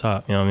you on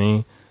top. You know what I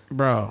mean?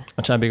 Bro.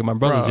 I'm trying to pick up my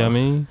brothers. You know what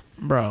I mean?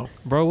 Bro.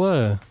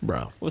 What?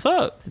 Bro. What's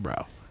up?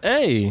 Bro.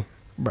 Hey.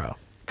 Bro.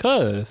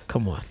 Cuz.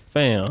 Come on.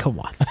 Fam. Come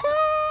on.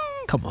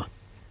 Come on.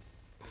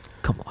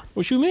 Come on.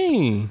 What you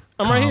mean?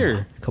 I'm right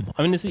here. Come on.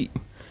 I'm in the seat.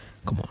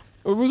 Come on.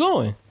 Where we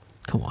going?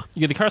 Come on.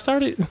 You get the car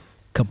started?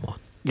 Come on.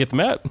 You get the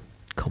map?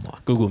 Come on.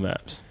 Google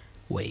Maps.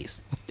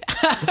 Waze.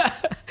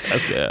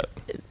 That's good.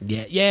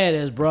 Yeah, it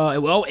is,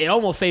 bro. It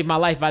almost saved my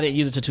life if I didn't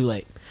use it till too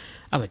late.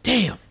 I was like,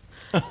 damn.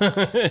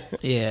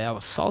 Yeah, I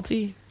was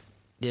salty.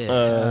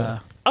 Yeah.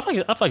 I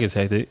feel like it's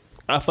hectic.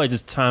 I feel like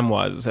just time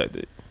wise it's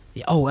hectic.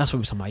 Yeah. Oh, that's what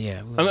we're talking about.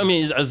 Yeah. I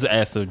mean, I just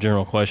asked a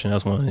general question.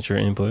 That's one that's your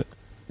input.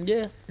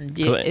 Yeah. It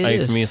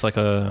is. For me, it's like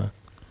a.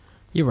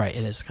 You're right.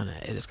 It is kind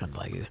of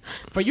like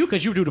for you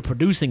because you do the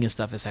producing and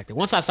stuff. It's hectic.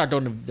 Once I start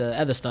doing the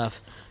other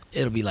stuff,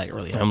 it'll be like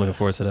really hectic. I'm looking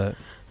forward to that.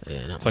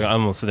 Yeah, it's like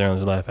I'm gonna sit there and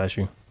just laugh at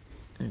you.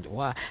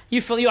 Why?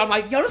 I'm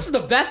like, yo, this is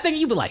the best thing.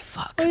 You be like,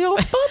 fuck. Oh, yo,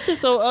 fuck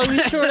this old ugly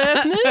short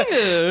ass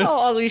nigga.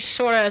 Oh, ugly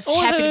short ass,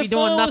 happy to be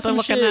doing nothing,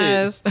 looking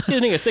ass. This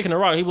nigga sticking a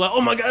rock. He be like,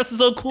 oh my god, this is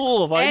so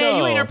cool. Like, hey, no.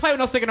 you ain't never played with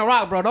no stick in a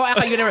rock, bro. Don't act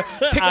like you never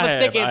pick up a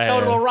stick and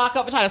throw the little rock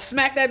up and try to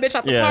smack that bitch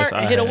out the park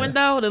and hit a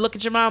window and then look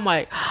at your mom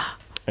like,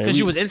 because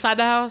you was inside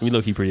the house. We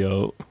low key pretty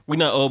old. We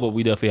not old, but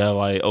we definitely have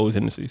like old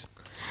tendencies.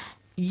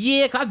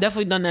 Yeah, cause I've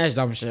definitely done that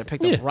dumb shit.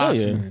 Picked up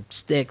rocks and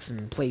sticks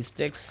and played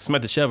sticks.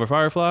 Smack the shell of a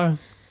firefly.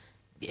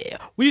 Yeah,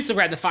 we used to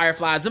grab the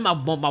fireflies. My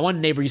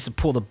one neighbor used to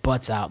pull the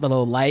butts out, the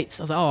little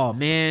lights. I was like, oh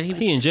man,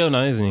 he in jail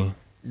now, isn't he?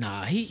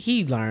 Nah,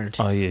 he learned.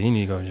 Oh yeah, he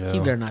need to go to jail. He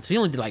learned not to. He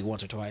only did like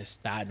once or twice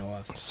that I know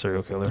of.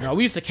 Serial killer. No,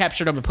 we used to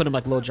capture them and put them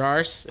like little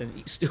jars and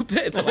eat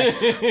stupid, but like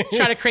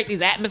try to create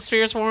these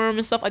atmospheres for them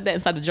and stuff like that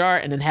inside the jar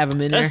and then have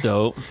them in there. That's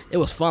dope. It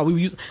was fun. We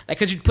used like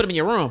because you put them in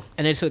your room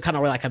and it's kind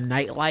of like a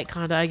night light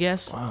kind of, I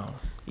guess. Wow.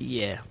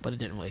 Yeah, but it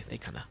didn't really. They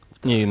kind of.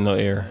 Yeah, no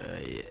air.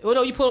 Yeah. Well,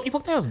 no, you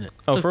poked holes in it.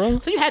 Oh, for real?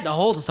 So you had the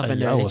holes and stuff in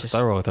there. I was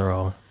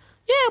thorough.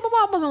 Yeah, my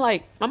mom wasn't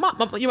like my mom.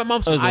 My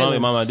mom's from islands. Islands. Your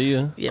mom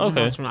idea? Yeah, my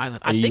mom's from Islands.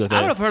 I don't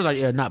know if hers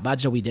idea or not, but I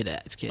just know we did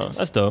that as kids. Oh,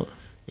 that's dope.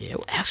 Yeah,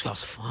 actually, that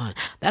was fun.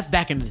 That's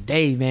back in the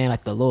day, man.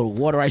 Like the little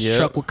water ice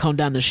truck would come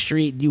down the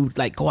street. And you would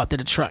like go out to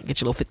the truck,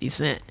 get your little 50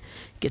 cent,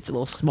 get your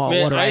little small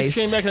water ice. Ice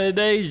cream back in the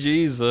day,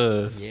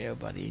 Jesus. Yeah,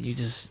 buddy. You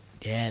just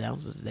that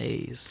was the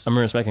days. I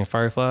remember smacking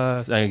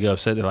fireflies. I get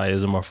upset that like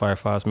there's more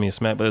fireflies for me to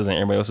smack, but it was in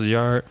everybody else's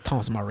yard.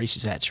 Thomas, I'll race you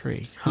to that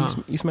tree. Huh?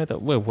 You smacked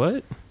that? Wait,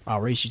 what? I'll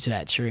race you to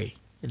that tree,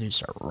 and then you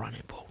start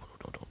running.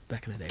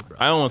 Back in the day, bro.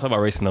 I don't want to talk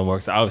about racing no more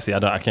because obviously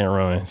I can't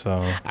run. So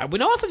we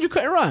know I said you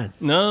couldn't run.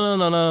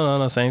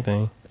 No. Same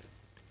thing.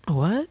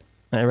 What?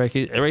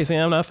 Everybody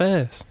saying I'm not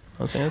fast.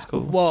 I'm saying it's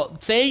cool. Well,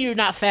 saying you're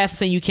not fast and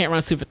saying you can't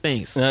run super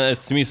things. No,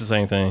 to me, it's the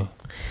same thing.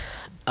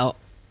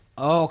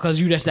 Oh, because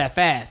you just that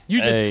fast.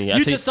 You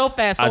just so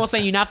fast. Someone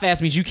saying you're not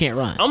fast means you can't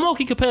run. I'm low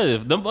key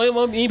competitive.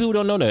 Many people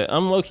don't know that.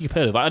 I'm low key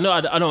competitive. I know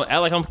I don't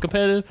act like I'm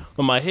competitive,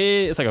 but my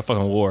head, it's like a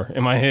fucking war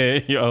in my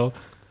head, yo.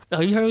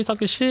 Oh, you heard he's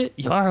talking shit?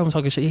 Yo, I heard him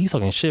talking shit. He's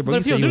talking shit, bro.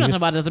 But if you don't do nothing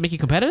about it, does it make you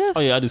competitive? Oh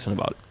yeah, I do something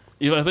about it.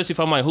 Especially if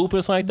I'm like hooping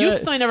or something like that. You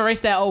still ain't never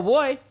raced that old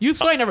boy. You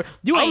ain't never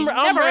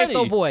raced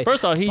old boy.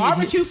 First off,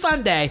 Barbecue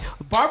Sunday,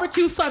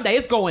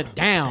 it's going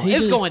down.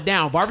 Going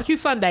down. Barbecue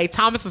Sunday,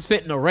 Thomas is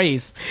fitting a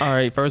race. All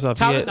right, first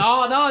off,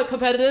 no,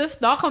 competitive.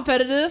 Not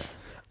competitive.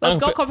 Let's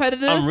go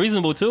competitive. I'm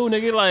reasonable too,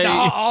 nigga. Like,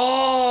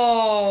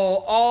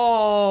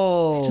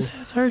 just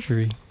had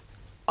surgery.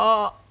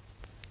 Go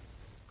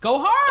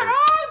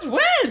hard,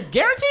 win,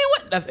 guarantee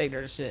win. That's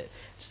ignorant shit.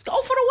 Just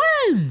go for the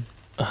win.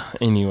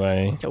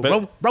 Anyway,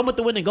 run with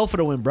the win and go for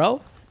the win,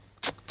 bro.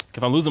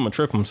 If I'm losing, I'm gonna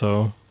trip him.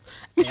 So,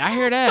 yeah, I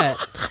hear that.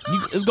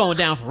 It's going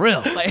down for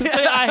real. Like,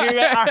 I hear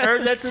that. I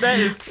heard that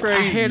today. It's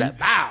crazy. I hear that.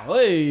 Wow,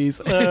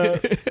 please.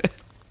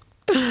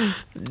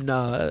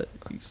 No,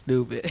 you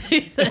stupid.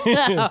 He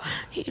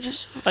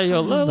just. Hey,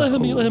 yo, let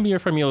him hear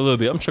from me a little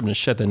bit. I'm tripping to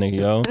shut that nigga,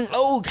 yo.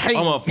 Okay.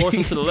 I'm gonna force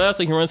him to the left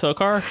so he can run to a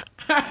car.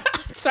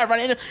 Start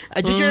running.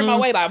 You're in my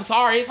way, but I'm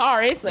sorry. Who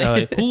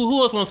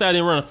else wants to say I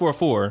didn't run a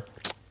 4.4?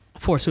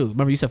 4.2.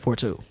 Remember you said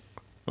 4.2.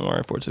 All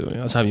right, 4.2.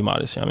 That's how you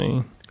modest. I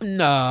mean.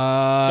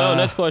 No. So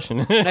next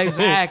question.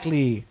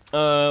 Exactly.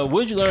 What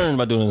did you learn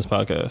by doing this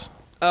podcast?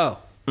 Oh.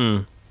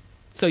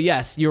 So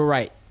yes, you're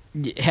right.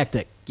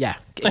 Hectic. Yeah,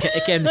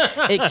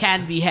 it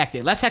can be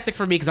hectic. Less hectic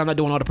for me because I'm not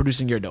doing all the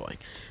producing you're doing.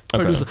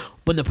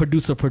 But the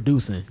producer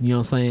producing. You know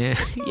what I'm saying?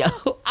 Yo,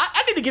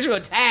 I need to get you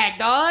a tag,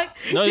 dog.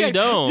 No, you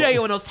don't. You ain't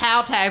get one of those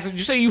towel tags.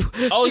 You say you.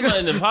 Oh, you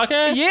in the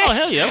podcast? Yeah. Oh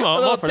hell yeah, I'm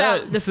all for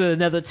that. This is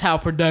another towel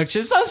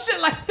production. Some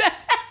shit like that.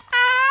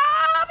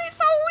 They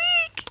so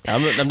weak.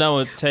 I'm down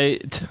with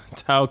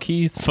Towel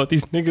Keith. Fuck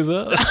these niggas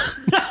up.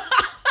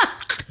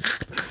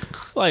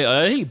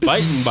 Like, he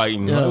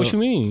biting. Yo, what you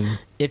mean?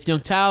 If your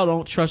towel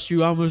don't trust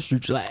you, I'm gonna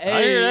shoot you. Like, hey.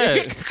 I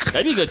hear that.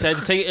 That'd be a good tag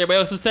to take everybody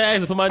else's tags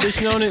and put my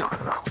addition on it.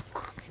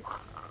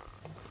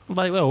 I'm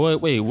like, well,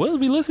 wait, what are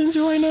we listening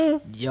to right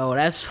now? Yo,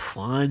 that's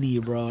funny,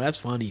 bro. That's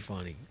funny.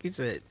 He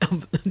said,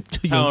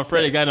 Towel and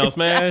Freddie got no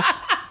smash.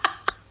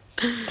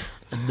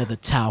 Another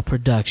towel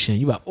production.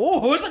 You like,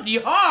 oh, it's be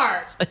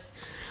hard.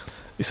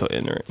 You're so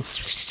ignorant.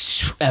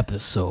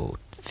 Episode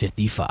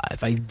 55.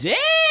 Like,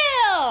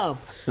 damn.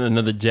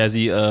 Another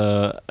jazzy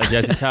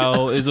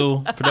towel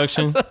izzle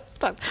production.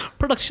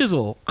 Product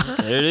shizzle.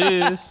 There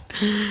it is.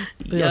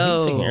 Yo,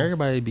 he's taking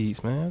everybody's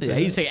beats, man. Yeah,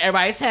 he's taking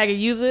everybody's tag and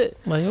use it.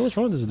 Like, yo, what's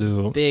wrong with this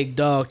dude?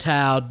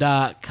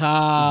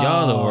 BigDogTowel.com.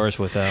 Y'all the worst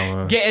with that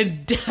one.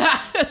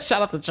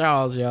 Shout out to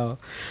Charles, yo.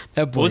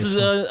 That boy. What's his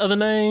other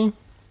name?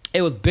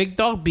 It was Big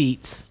Dog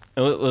Beats.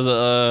 It was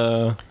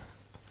the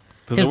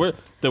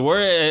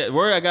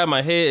word I got in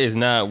my head is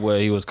not what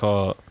he was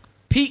called.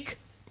 Peak.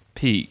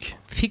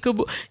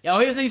 Peekaboo. Yo,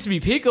 his name used to be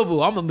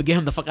Peekaboo. I'm gonna get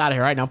him the fuck out of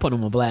here right now. I'm putting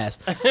him on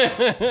blast.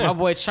 So my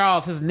boy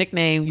Charles, his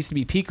nickname used to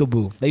be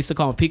Peekaboo. They used to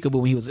call him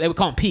Peekaboo when they would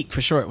call him Peek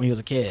for short when he was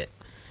a kid.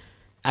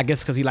 I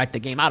guess because he liked the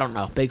game. I don't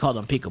know. They called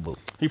him Peekaboo.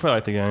 He probably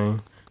liked the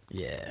game.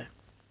 Yeah.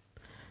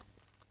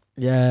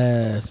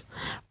 Yes.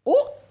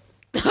 Ooh.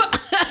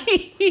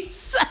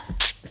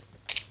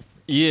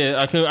 Yeah,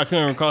 I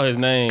couldn't recall his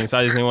name, so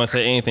I just didn't want to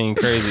say anything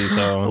crazy.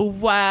 So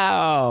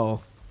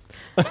wow.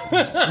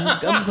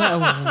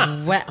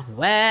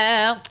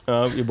 Well,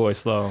 your boy's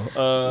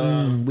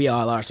slow. We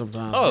all are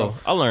sometimes. Oh, bro.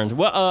 I learned.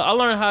 Well, I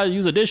learned how to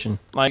use Audition.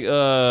 Like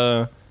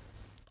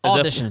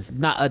Audition,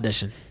 not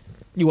Audition.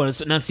 You want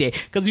to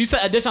enunciate because you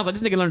said Audition. I was like,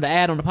 this nigga learned to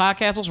add on the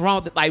podcast. What's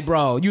wrong with it? Like,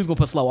 bro, you was gonna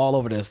put slow all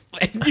over this.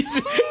 You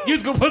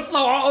was gonna put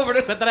slow all over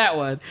this after that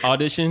one.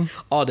 Audition,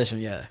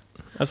 yeah.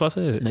 That's what I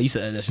said. No, you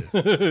said Audition.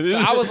 So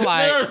I was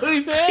like,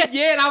 really said?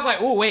 Yeah, and I was like,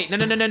 oh wait, no.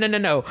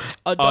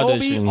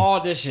 Adobe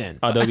Audition.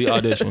 Adobe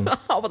Audition. I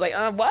was like,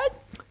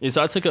 what? Yeah,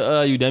 so I took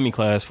a Udemy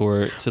class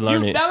for it to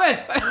learn it. Damn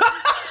it.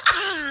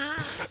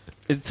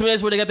 To me,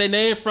 that's where they got their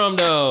name from,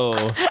 though.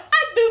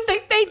 I do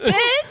think they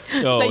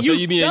did. Yo,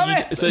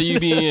 so you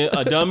being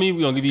a dummy,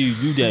 we gonna give you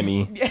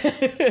Udemy.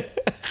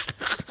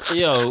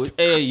 Yo,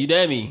 hey,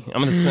 Udemy.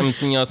 I'm gonna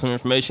send y'all some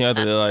information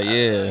after that. Like,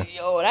 yeah.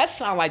 Yo, that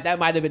sound like that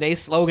might have been a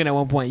slogan at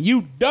one point.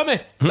 You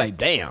dummy. Like,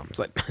 damn. It's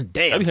like,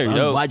 damn,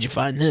 son, why'd you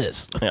find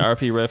this? Hey,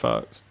 RP Red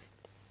Fox.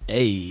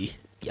 Hey,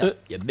 you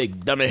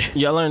big dummy.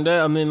 Yeah, I learned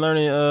that. I mean,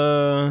 learning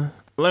a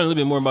little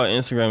bit more about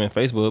Instagram and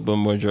Facebook, but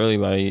majorly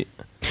like.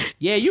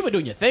 Yeah, you've been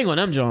doing your thing on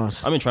them,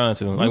 Jones. I've been trying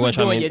to. Like,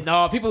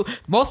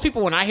 most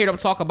people, when I hear them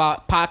talk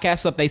about podcast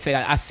stuff, they say,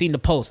 I seen the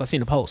post. Oh,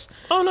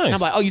 nice. And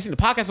I'm like, oh, you seen the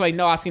podcast? I'm like,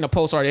 no, I seen the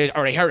post or they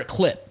heard a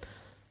clip.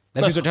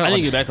 That's what I need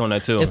to get back on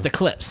that, too. It's the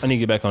clips. I need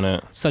to get back on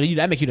that. So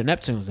that make you the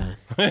Neptunes, then.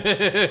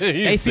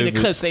 They see the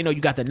clips, they know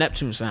you got the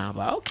Neptune sound. I'm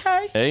like,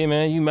 okay. Hey,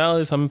 man, you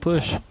malice, I'm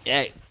push.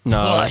 Hey,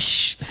 No.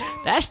 Push.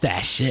 That's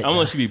that shit. I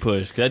want you to be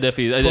Push. Cause that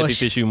definitely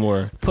fits you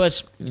more.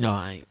 Push. No,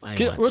 I ain't I'd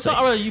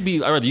rather you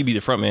be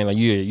the front man. Like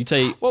you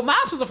take. Well,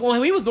 Malice was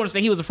when he was doing this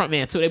thing. He was the front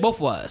man too. They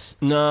both was.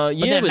 No,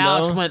 yeah, but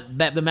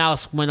the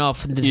Malice went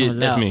off and did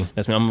something else. Me.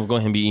 That's me. I'm gonna go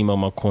ahead and be emo in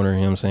my corner.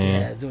 You know what I'm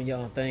saying? Yeah, it's doing your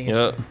own thing.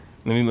 Yep.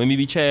 Let me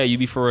be Chad. You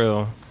be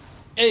Pharrell.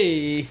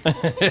 Hey.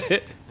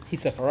 He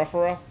said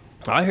Pharrell.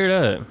 I hear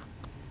that.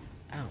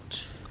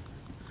 Ouch.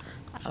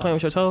 Playing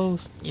with your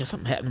toes? Yeah,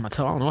 something happened to my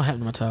toe. I don't know what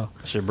happened to my toe.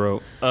 Shit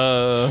broke.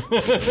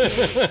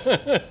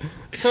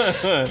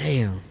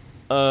 Damn.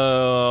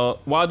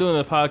 While doing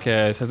the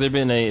podcast, has there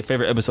been a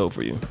favorite episode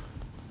for you?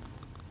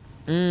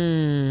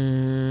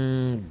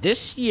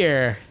 This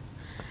year.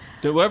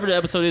 Wherever the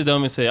episode is, don't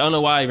even say it. I don't know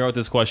why I even wrote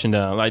this question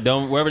down. Like,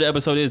 wherever the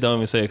episode is, don't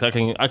even say it. 'Cause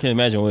I can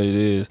imagine what it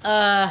is.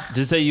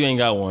 Just say you ain't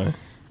got one.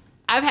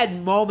 I've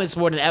had moments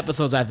more than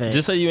episodes, I think.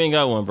 Just say you ain't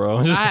got one, bro.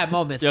 I have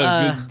moments.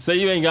 Say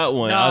you ain't got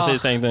one. No, I'll say the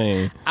same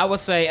thing. I would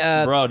say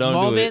bro, don't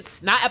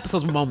moments, do it. Not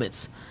episodes,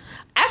 moments.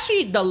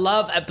 Actually, the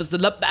love episode,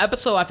 the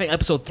episode, I think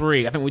episode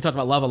 3, I think we talked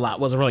about love a lot,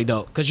 was really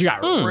dope. Because you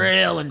got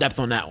real in depth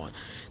on that one.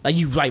 Like,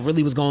 you like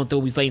really was going through,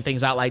 we laying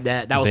things out like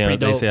that. That was pretty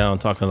dope. They say I don't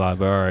talk a lot,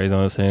 but all right, you know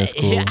what I'm saying? It's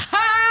cool.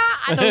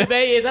 I know who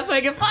they is. That's what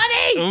make it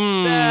funny.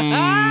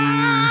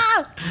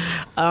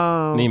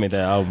 Need to make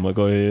that album, but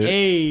go ahead.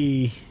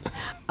 Hey.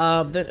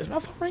 Is my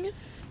phone ringing?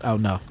 Oh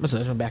no, it's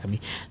back of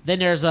me. Then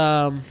there's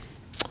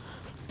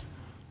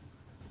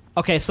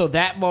okay, so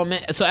that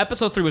moment. So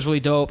episode 3 was really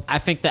dope. I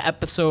think the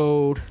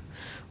episode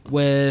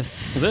with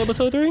was that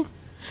episode 3?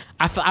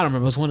 I don't remember.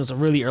 It was one of the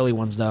really early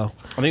ones though.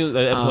 I think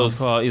the episode was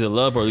called either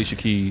Love or Alicia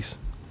Keys.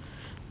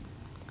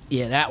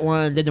 Yeah, that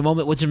one. Then the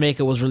moment with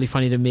Jamaica was really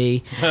funny to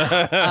me.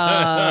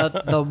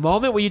 The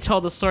moment where you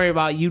told the story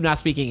about you not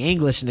speaking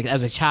English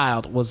as a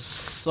child was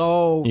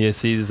so... Yeah,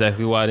 see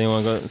exactly why I didn't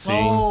want to go.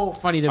 So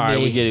funny to me. All right,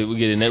 we get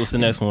it. What's the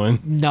next one?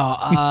 No,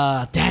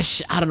 I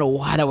don't know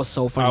why that was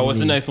so funny. All right, what's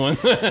the next one?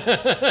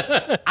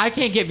 I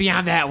can't get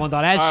beyond that one, though.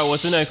 All right,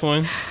 what's the next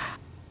one? Do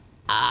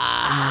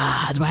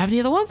I have any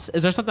other ones?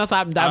 Is there something else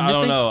I'm missing? I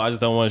don't know. I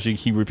just don't want you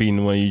to keep repeating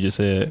the one you just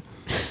said.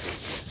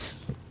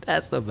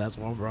 That's the best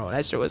one, bro.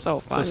 That shit was so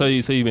funny. So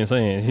you've been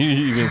saying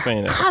you've been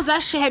saying that. Cause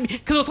that shit had me.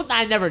 Cause it was something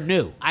I never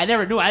knew. I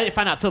didn't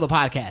find out till the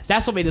podcast.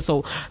 That's what made it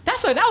so. That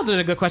was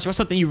a good question. What's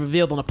something you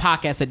revealed on the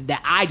podcast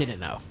that I didn't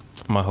know?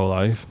 My whole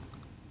life.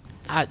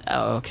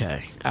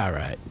 Okay. All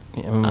right.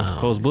 Yeah, I'm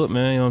closed book,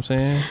 man. You know what I'm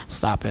saying?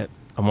 Stop it.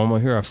 I'm on my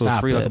here. I feel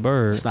free like a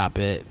bird. Stop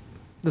it.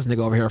 This nigga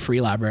over here, a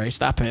free library.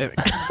 Stop it.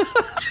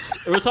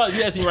 Real talk, if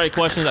you ask me the right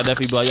questions, I'd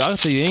definitely be like, yo, I can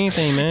tell you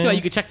anything, man.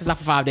 You can check this out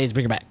for 5 days,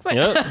 bring it back.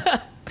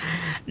 Yep.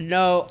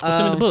 No.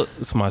 Send me the book.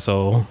 It's my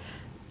soul.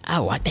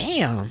 Oh,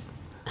 damn.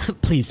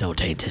 Please don't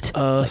taint it.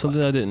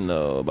 Something I didn't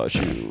know about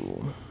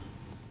you.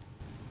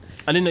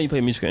 I didn't know you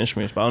played musical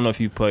instruments, but I don't know if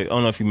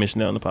you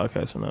mentioned that on the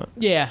podcast or not.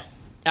 Yeah.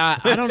 I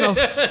don't know.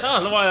 I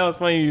don't know why I was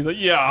playing. He's like,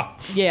 yeah.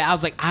 Yeah, I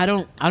was like, I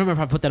don't remember if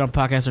I put that on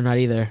podcast or not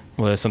either.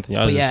 Well, that's something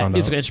I just found out.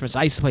 Musical instruments.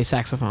 I used to play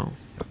saxophone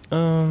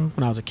when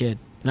I was a kid.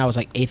 And I was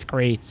like 8th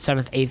grade,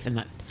 7th, 8th,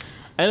 and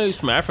I know he's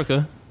from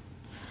Africa.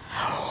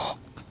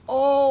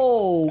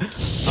 Oh,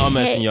 I'm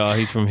messing y'all.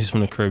 He's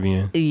from the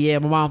Caribbean. Yeah,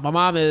 my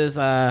mom is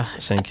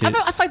St. Kitts. I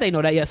feel like they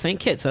know that. Yeah, St.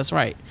 Kitts. That's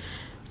right.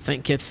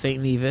 St. Kitts, St.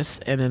 Nevis,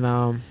 and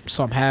then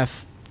so I'm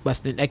half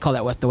West. They call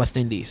that the West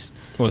Indies.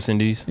 West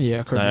Indies.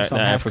 Yeah, Caribbean. So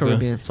I'm half Africa.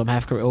 Caribbean. So I'm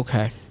half Caribbean.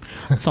 Okay.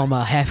 So I'm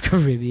half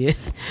Caribbean,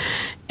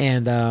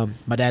 and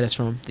my dad is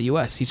from the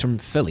U.S. He's from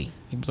Philly.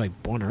 He was like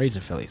born and raised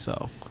in Philly.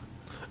 So.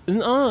 There's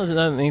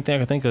not anything I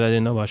can think of that I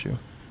didn't know about you.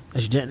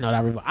 That you didn't know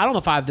that I don't know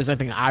if there's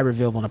anything I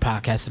revealed on a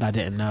podcast that I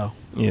didn't know.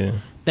 Yeah.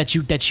 That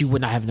you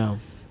would not have known.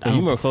 Yeah,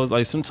 he more close.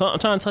 Like I'm trying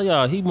to tell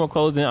y'all, he more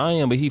close than I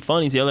am, but he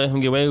funny. So y'all let him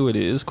get away with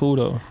it. It's cool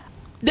though.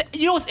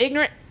 You know what's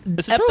ignorant?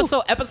 It's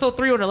Episode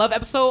 3 on the love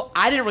episode,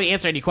 I didn't really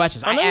answer any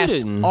questions. I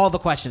asked all the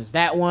questions.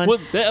 That one.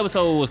 That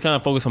episode was kind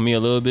of focused on me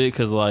a little bit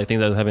because like things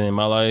that was happening in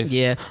my life.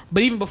 Yeah,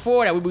 but even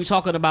before that, we were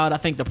talking about I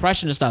think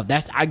depression and stuff.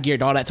 I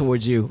geared all that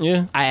towards you.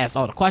 Yeah, I asked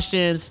all the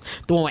questions.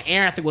 The one with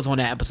Aaron, I think, was on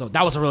that episode.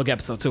 That was a real good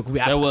episode too.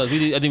 I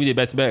think we did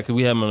back to back because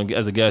we had him on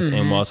as a guest,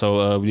 and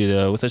also we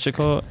did what's that shit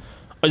called?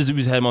 We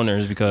just had him on there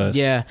just because.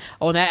 Yeah,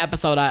 on that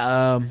episode,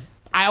 I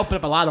opened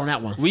up a lot on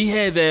that one. We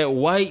had that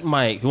white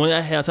mic, the one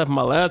I had on top of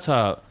my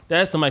laptop.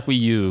 That's the mic we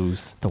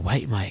used. The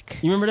white mic.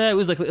 You remember that? It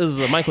was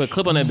a mic with a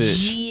clip on that bitch.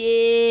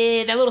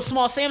 Yeah, that little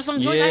small Samsung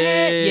joint I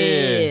had.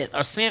 Yeah, or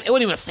it wasn't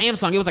even a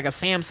Samsung. It was like a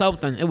Sam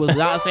something. It was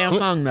not a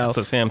Samsung though. It's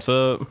a Sam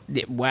sub.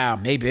 Yeah, wow,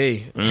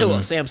 maybe. It was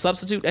a Sam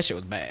substitute. That shit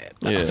was bad.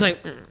 Yeah. I was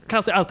like,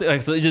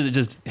 so it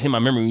just hit my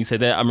memory when you said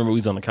that. I remember we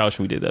was on the couch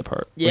when we did that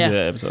part. Yeah, we did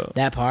that episode.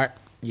 That part.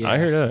 Yeah, I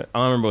heard that. I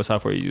don't remember what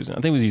software you using.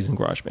 I think we was using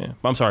GarageBand.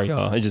 But I'm sorry,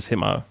 y'all. It just hit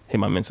my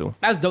mental.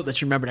 That's dope that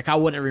you remember that. I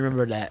wouldn't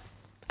remember that.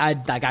 I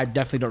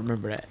definitely don't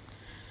remember that.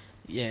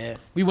 Yeah,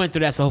 we went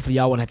through that, so hopefully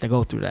y'all won't have to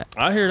go through that.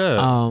 I hear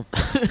that.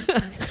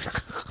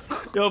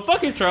 Yo,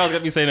 fucking Charles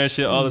got me saying that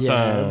shit all the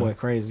time. Yeah, that boy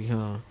crazy,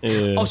 huh?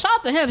 Yeah. Oh, shout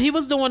out to him. He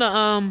was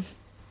doing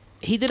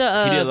he did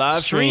a live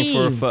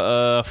stream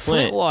for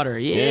Flint water.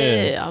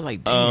 Yeah. I was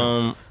like,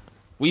 damn.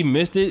 we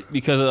missed it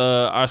because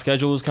our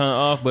schedule was kind of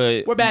off,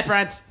 but we're bad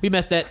friends. We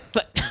missed it.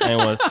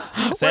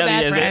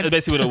 Sadly, that's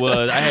basically what it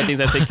was. I had things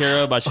I take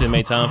care of. I should have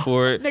made time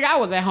for it. Nigga, I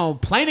was at home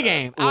playing the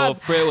game. Well,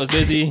 Fred was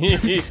busy.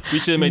 We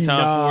should have made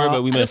time for it,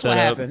 but we messed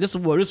that up. This is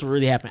what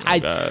really happened.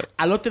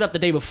 I looked it up the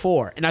day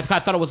before, and I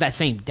thought it was that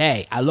same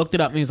day. I looked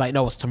it up, and he was like,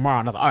 no, it's tomorrow.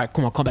 And I was like, all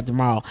right, come back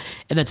tomorrow.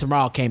 And then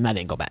tomorrow came, and I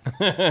didn't go back.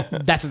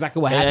 That's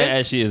exactly what happened. That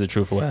actually is the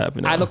truth of what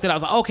happened. I looked at it, I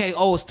was like, okay,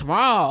 it's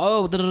tomorrow.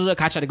 Oh, I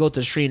tried to go to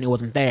the stream, and it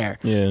wasn't there.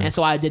 Yeah. And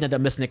so I did end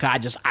up missing it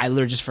because I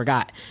literally just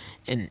forgot.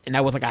 And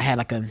that was like I had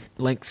like a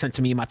link sent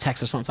to me in my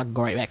text or something, so I could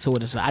go right back to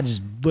it. So I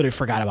just literally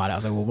forgot about it. I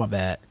was like, well, my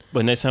bad.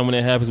 But next time when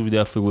it happens, we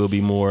definitely will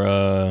be more.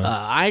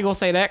 I ain't gonna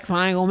say that because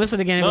I ain't gonna miss it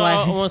again. No,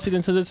 I want to speak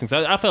into this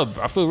thing. I feel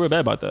real bad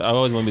about that. I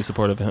always want to be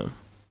supportive of him.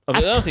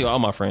 Honestly, all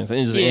my friends,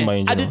 and just anybody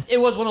in general. It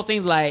was one of those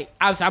things like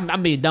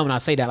I'm being dumb when I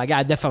say that. Like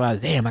I definitely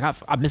like, damn, like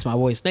I missed my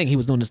boy's thing. He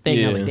was doing this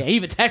thing. I was like, damn.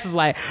 Even text was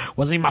like,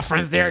 wasn't any of my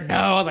friends there? No.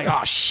 I was like,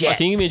 oh shit.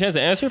 Can you give me a chance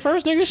to answer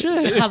first, nigga?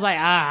 Shit. I was like,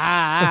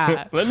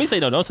 Let me say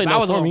no. Don't say no. I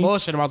was on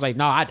bullshit. I was like,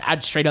 no, I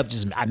straight up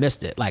I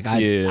missed it. Like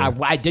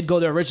I did go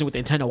there originally with the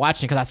intent of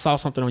watching because I saw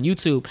something on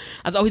YouTube.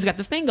 I was like, oh, he's got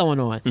this thing going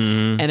on.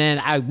 Mm-hmm. And then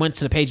I went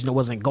to the page and it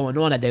wasn't going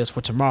on that day. It was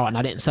for tomorrow, and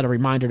I didn't set a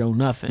reminder to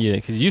nothing. Yeah,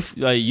 because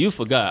you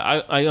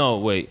forgot. I know.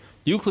 Wait.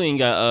 You clean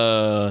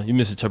got you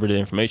misinterpreted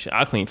information.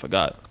 I clean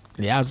forgot.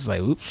 Yeah, I was just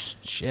like, oops,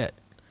 shit.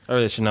 I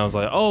read that shit and I was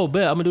like, oh,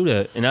 bet I'm gonna do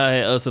that. And I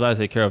had other stuff I had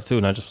to take care of too.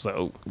 And I just was like,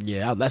 oh,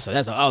 yeah, that's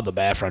the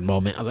bad friend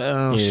moment. I was like,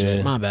 oh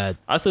shit, my bad.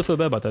 I still feel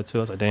bad about that too.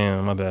 I was like,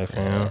 damn, my bad,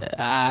 fam.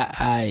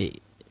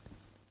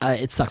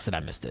 It sucks that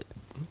I missed it.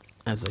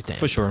 I was like, damn.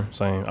 For sure,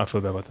 same. I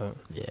feel bad about that.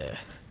 Yeah.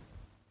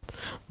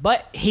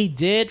 But he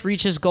did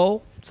reach his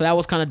goal. So that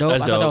was kind of dope. I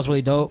thought that was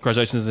really dope.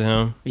 Congratulations to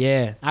him.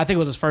 Yeah. I think it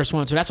was his first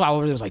one too. That's why I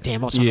was like,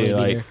 damn, I was really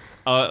be here.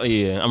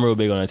 Yeah, I'm real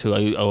big on that too.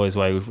 I always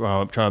like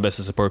trying my best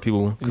to support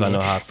people because I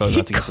know how I felt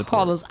not to get support. He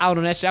called us out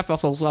on that shit. I felt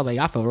so slow. I was like,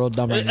 I feel real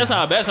dumb right now. That's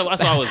how bad.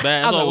 That's why I was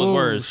bad. That's why it was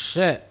worse.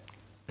 Shit.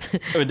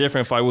 A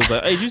different fight was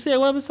like, hey, did you see that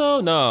one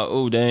episode? No.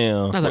 Oh,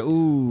 damn. I was like,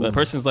 ooh. The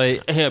person's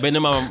like, hey, but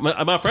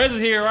my friends is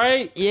here,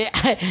 right? Yeah.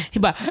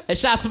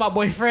 Shout out to my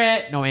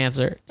boyfriend. No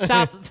answer. Shout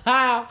out to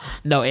Tom.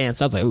 No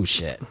answer. I was like, oh,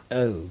 shit.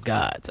 Oh,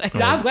 God.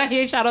 I'm glad he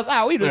ain't shout us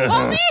out. We was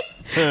salty.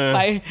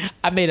 Like,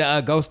 I made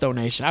a ghost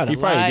donation. I he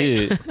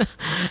probably did.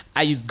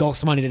 I used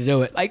ghost money to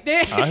do it. Like,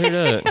 damn. I hear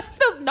that.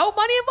 There's no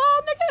money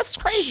involved, nigga. That's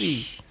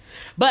crazy.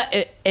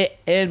 But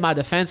in my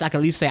defense, I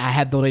can at least say I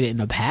have donated in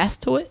the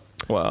past to it.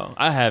 Well,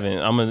 I haven't.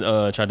 I'm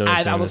gonna try to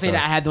donate. I will say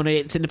that I had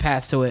donated in the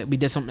past to it. We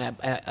did something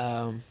at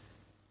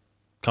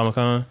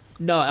Comic-Con.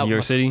 No, at New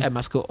York City at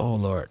my school. Oh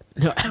Lord,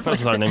 no, I'm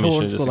sorry, name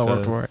your shit. School I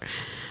worked for.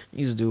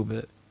 You just do a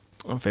bit.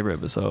 My favorite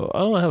episode. I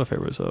don't have a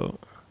favorite episode.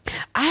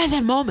 I just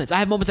have moments. I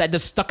have moments that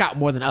just stuck out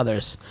more than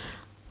others.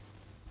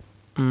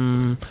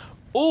 Ooh,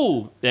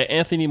 that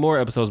Anthony Moore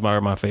episode is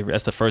my favorite.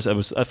 That's the first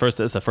episode.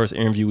 That's the first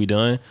interview we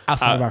done.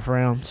 Outside of our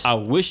friends. I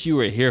wish you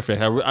were here for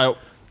that.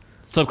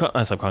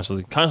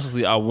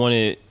 Consciously, I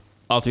wanted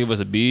all three of us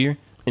to be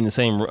in the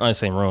same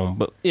room.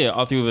 But yeah,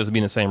 all three of us to be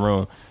in the same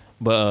room.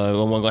 But it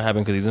wasn't gonna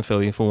happen because he's in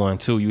Philly for one.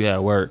 Two, you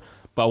had work.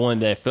 But I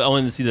wanted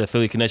to see the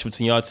Philly connection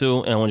between y'all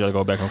two, and I wanted y'all to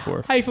go back and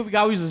forth. How you feel? We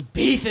was just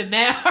beefing,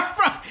 man.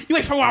 You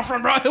ain't from where I'm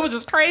from, bro. It was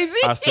just crazy.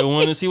 I still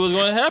wanted to see what's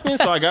going to happen,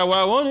 so I got what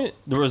I wanted.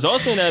 The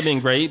results may not have been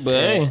great,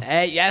 but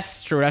hey,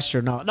 yes, true. That's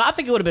true. No, I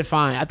think it would have been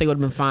fine. He would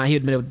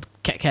have been able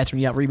to catch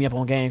me up, read me up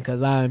on game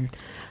because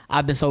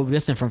I've been so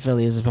distant from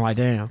Philly. It's just been like,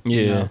 damn.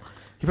 Yeah, you know?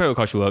 He probably would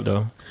caught you up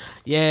though.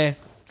 Yeah,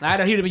 I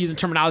know he would have been using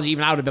terminology.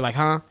 Even I would have been like,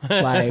 huh?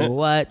 Like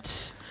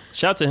what?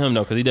 Shout out to him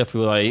though, because he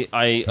definitely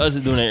us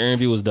doing that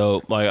interview was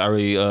dope. Like I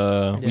really,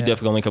 we definitely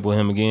gonna link up with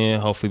him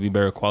again. Hopefully, be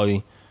better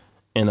quality.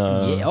 And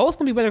it's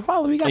gonna be better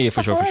quality. We got stuff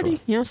for sure, already. For sure.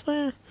 You know what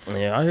I'm saying?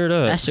 Yeah, I hear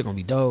that. That shit gonna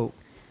be dope.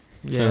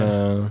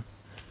 Yeah.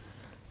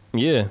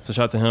 Yeah. So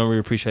shout out to him. We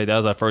appreciate that. That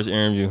was our first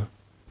interview.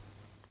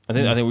 I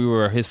think we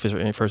were his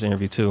first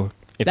interview too.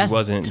 If he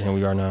wasn't, then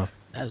we are now.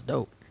 That's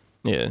dope.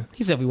 Yeah.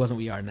 He said if we wasn't,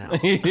 we are now.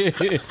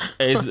 Hey,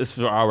 it's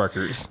for our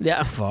records.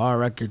 Yeah, for our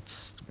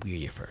records, we're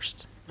here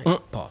first.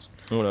 Pause.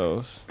 What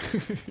else?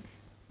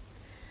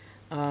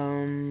 All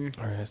right,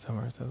 that's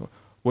that.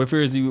 What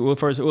fears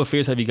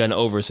have you gotten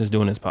over since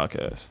doing this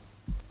podcast?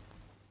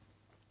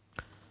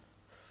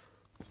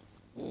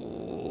 You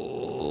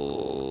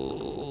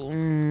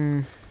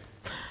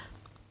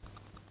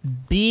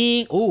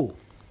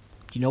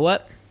know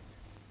what?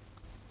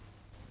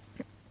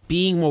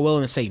 Being more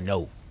willing to say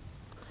no.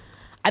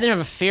 I didn't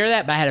have a fear of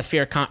that, but I had a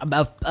fear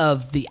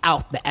of the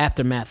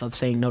aftermath of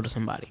saying no to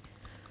somebody.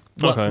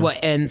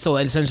 And so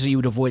essentially you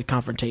would avoid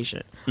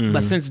confrontation. Mm-hmm.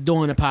 But since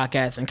doing the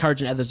podcast,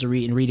 encouraging others to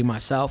read and reading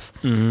myself,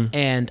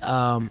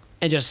 and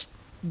just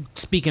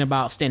speaking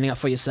about standing up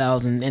for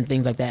yourselves and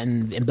things like that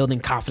and building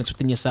confidence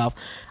within yourself,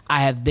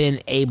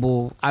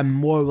 I'm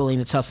more willing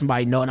to tell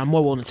somebody no, and I'm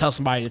more willing to tell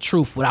somebody the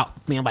truth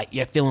without being like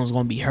your feelings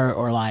going to be hurt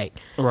or like.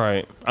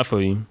 Right, I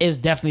feel you. It's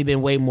definitely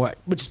been way more,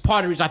 which is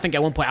part of the reason I think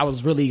at one point I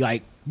was really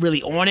like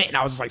really on it, and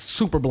I was just like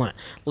super blunt,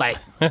 like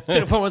to the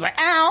point where it was like,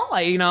 ow,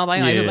 like it was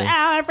like,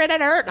 ow, I'm afraid that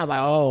hurt, and I was like,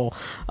 oh,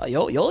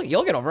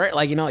 you'll get over it,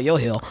 like you'll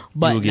heal.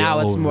 But now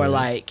it's more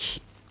like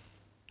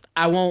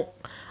I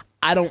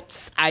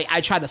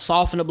try to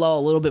soften the blow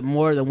a little bit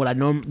more than what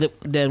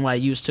I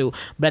used to,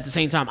 but at the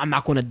same time, I'm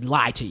not going to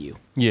lie to you.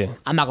 Yeah,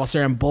 I'm not going to sit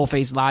there and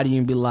bullface lie to you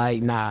and be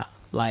like, nah,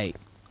 like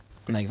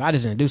if I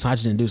just didn't do something, I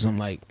just didn't do something.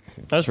 Like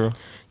that's real.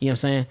 You know what I'm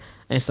saying?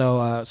 And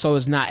so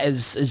it's not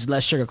it's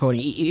less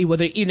sugarcoating.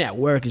 Whether even at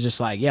work, it's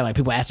just like, yeah, like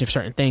people ask me for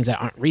certain things that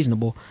aren't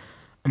reasonable.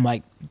 I'm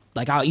like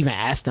I'll even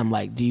ask them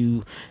like,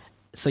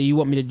 so you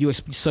want me to do?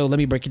 So let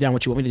me break it down.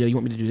 What you want me to do? You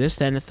want me to do this,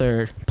 that, and the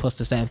third, plus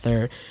this, that, and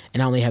third,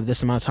 and I only have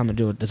this amount of time to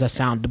do it. Does that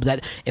sound?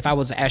 If I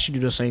was to ask you to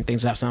do the same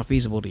things, does that sound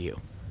feasible to you?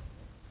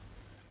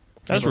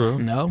 That's real.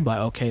 No, but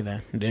okay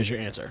then. There's your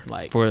answer.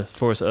 Like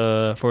force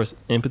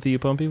empathy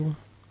upon people.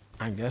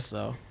 I guess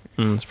so.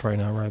 It's probably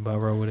not right, but I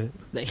roll with it.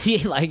 I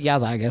was like,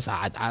 I guess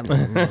I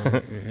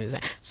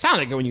it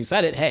sounded good when you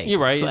said it. Hey, you're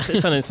right.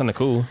 It sounded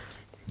cool.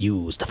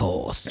 Use the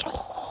force.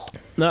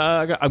 No,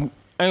 I don't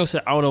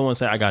want to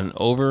say I gotten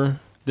over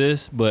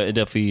this, but it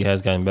definitely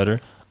has gotten better.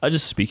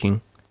 Just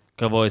speaking.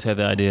 I've always had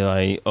the idea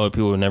like, oh,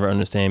 people will never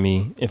understand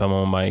me if I'm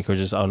on mic or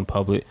just out in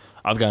public.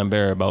 I've gotten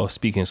better about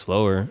speaking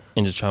slower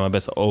and just trying my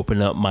best to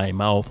open up my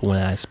mouth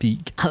when I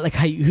speak. I like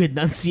how you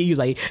enunciate. He was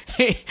like,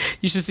 hey,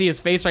 you should see his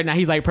face right now.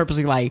 He's like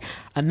purposely like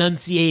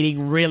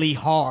enunciating really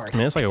hard.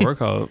 Man, it's like a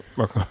workout.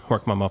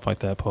 Work my mouth like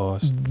that.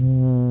 Pause.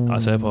 I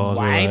said pause.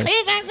 I ain't say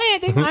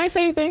anything. I ain't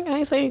say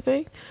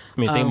anything. I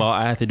mean, think about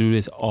I have to do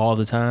this all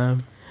the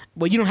time.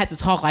 Well, you don't have to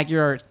talk like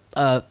you're.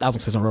 I was gonna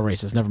say something real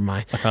racist. Never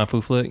mind. A kung fu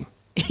flick.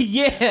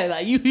 Yeah,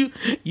 like you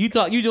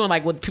doing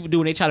like what people do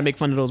when they try to make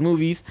fun of those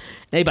movies.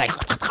 And they be like,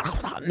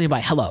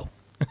 hello.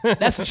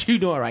 That's what you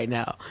doing right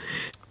now.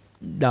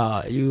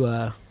 No, you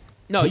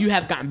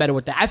have gotten better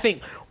with that. I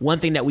think one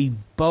thing that we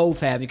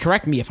both have, and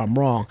correct me if I'm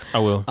wrong. I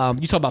will.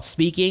 You talk about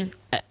speaking.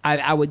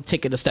 I would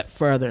take it a step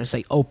further and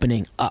say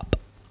opening up.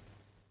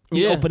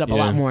 We open up a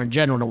lot more in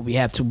general than we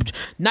have to,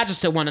 not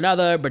just to one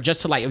another, but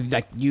just to like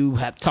you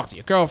have to talk to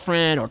your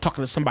girlfriend or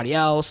talking to somebody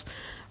else.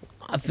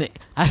 I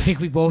think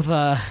we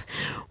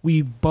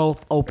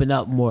both open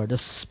up more,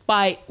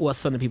 despite what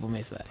some people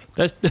may say.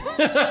 That's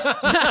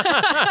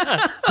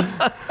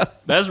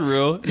that's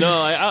real.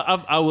 No,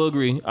 I will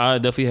agree. I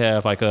definitely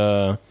have like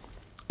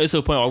it's to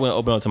a point where I went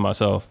open up to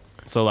myself.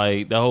 So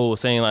like the whole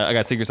saying like I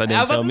got secrets I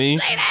didn't tell me.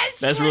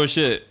 That's real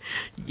shit.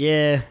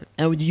 Yeah,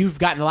 and you've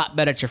gotten a lot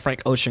better at your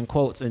Frank Ocean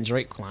quotes and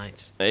Drake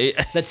lines.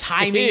 The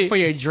timing for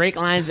your Drake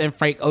lines and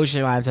Frank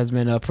Ocean lines has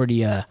been a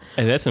pretty hey,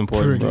 that's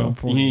important, bro.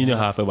 Important, you know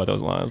how I feel about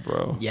those lines,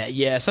 bro.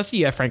 Yeah. Especially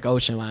your Frank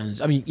Ocean lines.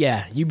 I mean,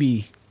 yeah, you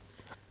be.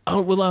 Oh,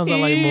 what lines I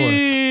like more?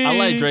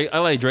 I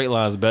like Drake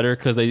lines better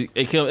because they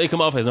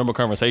come off as normal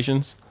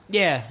conversations.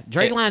 Yeah,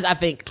 Drake lines. I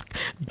think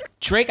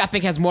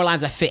has more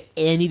lines that fit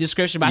any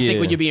description. But I think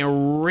when you're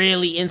being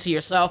really into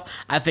yourself,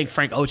 I think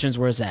Frank Ocean's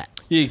where it's at.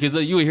 Yeah, because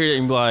you would hear it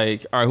and be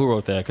like, "All right, who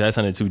wrote that?" Because that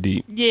sounded too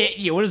deep.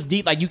 Yeah. What is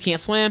deep? Like you can't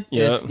swim.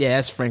 Yeah,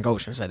 that's Frank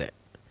Ocean said it.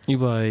 You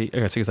be like, I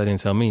got secrets I didn't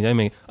tell me. That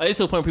mean it's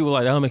to a point where people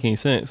like that don't make any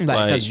sense. Like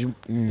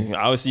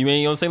obviously you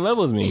ain't on the same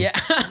level as me. Yeah.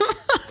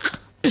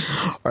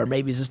 Or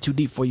maybe it's just too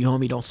deep for you,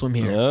 homie. Don't swim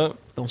here. Yep.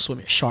 Don't swim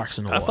in sharks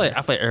in the water.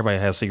 I feel like everybody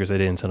has secrets they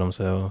didn't tell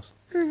themselves.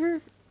 Mm-hmm.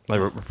 Like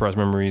repressed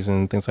memories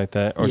and things like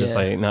that. Or just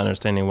like not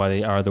understanding why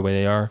they are the way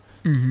they are.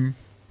 Mm-hmm.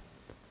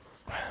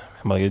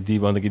 I'm gonna get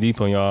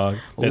deep on y'all.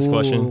 Next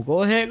question.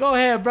 Go ahead,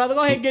 brother.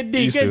 Go ahead, get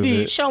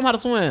deep. Show them how to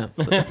swim.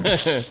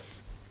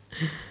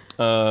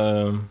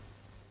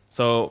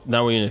 So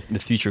now we're in the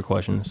future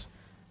questions.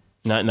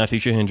 Not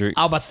future Hendrix.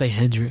 I was about to say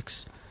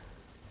Hendrix.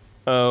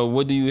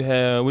 What do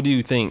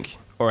you think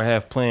or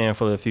have planned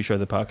for the future of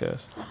the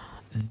podcast?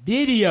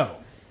 Video.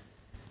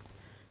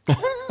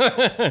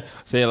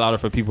 Say it louder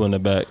for people in the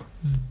back.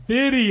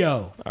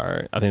 Video. All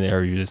right. I think they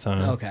heard you this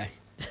time. Okay.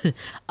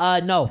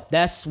 No,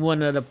 that's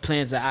one of the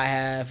plans that I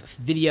have.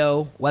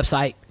 Video,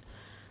 website.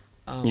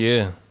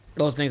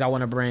 Those things I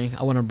want to bring.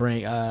 I want to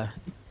bring that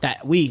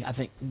I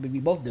think we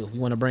both do. We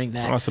want to bring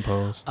that. I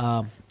suppose.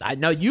 I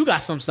know you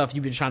got some stuff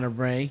you've been trying to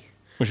bring.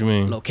 What you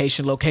mean?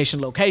 Location.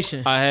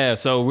 I have.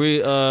 So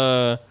we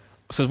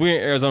since we're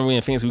in Arizona, we're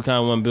in Phoenix, we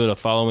kind of want to build a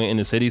following in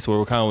the city, so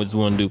we kind of just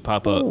want to do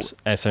pop-ups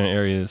at certain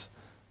areas.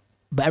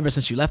 But ever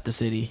since you left the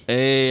city.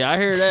 Hey, I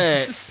hear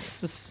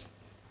that.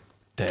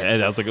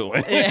 That was a good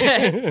one.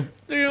 Yeah.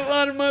 You're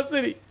out of my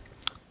city.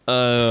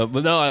 But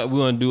no, we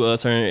want to do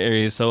certain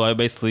areas. So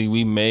basically,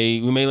 we may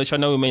let y'all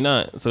know, we may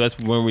not. So that's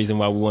one reason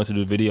why we want to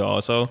do the video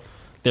also.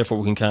 Therefore,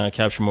 we can kind of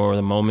capture more of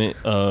the moment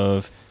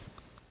of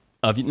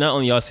not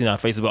only y'all seeing our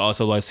faces, but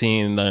also like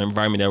seeing the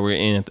environment that we're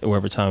in,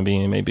 wherever time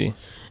being may be.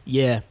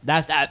 Yeah,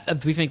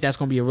 we think that's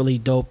going to be a really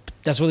dope.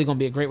 That's really going to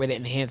be a great way to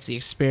enhance the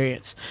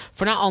experience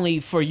for not only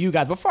for you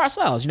guys, but for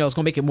ourselves. You know, it's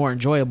going to make it more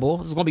enjoyable.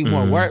 It's going to be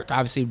more work,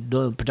 obviously,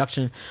 doing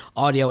production,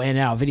 audio and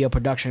now video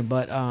production.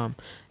 But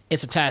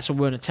it's a task we're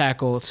going to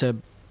tackle to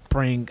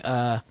bring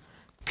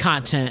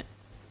content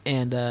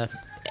and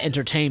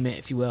entertainment,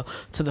 if you will,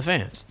 to the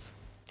fans.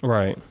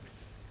 Right.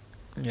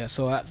 Yeah,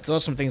 so those are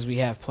some things we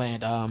have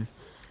planned.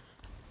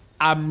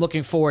 I'm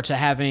looking forward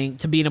to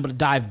being able to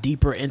dive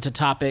deeper into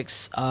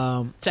topics,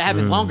 to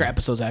having longer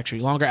episodes,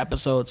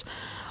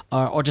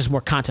 or just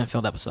more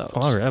content-filled episodes.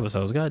 Longer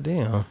episodes,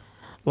 goddamn.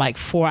 Like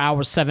 4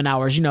 hours, 7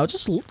 hours,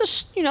 just a little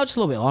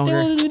bit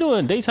longer. What are you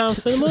doing? Daytime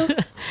cinema?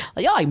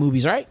 Like, y'all like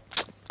movies, right?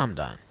 I'm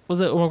done. What's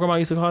that? When grandma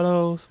used to call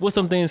those? What's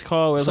them things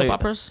called? Soap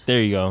operas?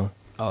 There you go.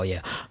 Oh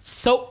yeah,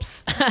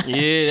 soaps.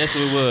 Yeah, that's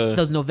what it was.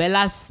 Those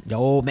novelas.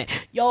 Yo, man.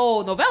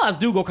 Novelas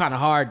do go kind of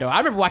hard though. I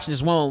remember watching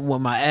this one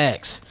with my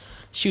ex.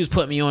 She was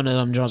putting me on to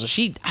them Jones.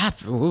 It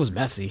was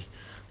messy.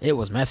 It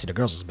was messy. The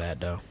girls was bad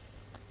though.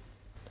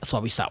 That's why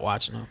we stopped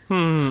watching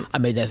them. I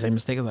made that same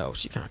mistake. I was like, oh,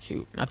 she kind of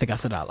cute. I think I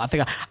said that. I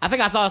think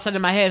I thought I said it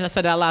in my head. I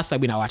said that last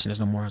time. We not watching this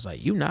no more. I was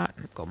like, you not?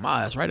 Go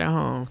my ass right at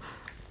home.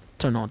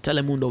 Turn on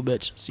Telemundo,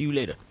 bitch. See you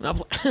later.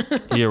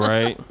 Yeah,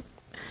 right.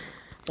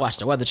 Watch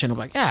the Weather Channel.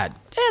 Like, God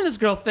damn, this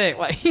girl thick.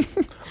 Like,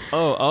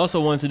 oh, I also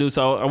wanted to do.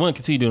 So I want to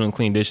continue doing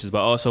clean dishes, but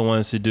I also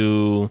wanted to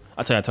do.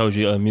 I told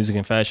you music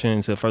and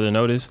fashion to further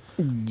notice.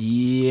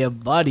 Yeah,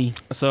 buddy.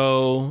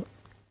 So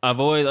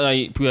I've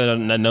always people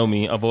that know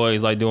me. I've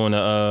always doing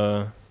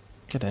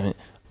God damn it.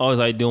 I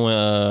always doing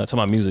talking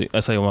about music.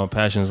 That's one of my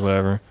passions,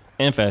 whatever,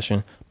 and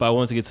fashion. But I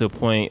wanted to get to the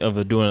point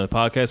of doing a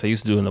podcast. I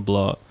used to do it in a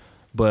blog,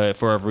 but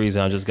for whatever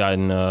reason, I just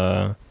gotten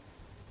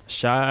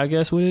shy, I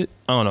guess, with it.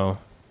 I don't know.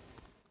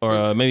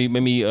 Or maybe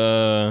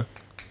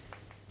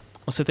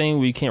what's the thing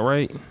where you can't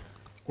write?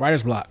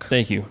 Writer's block.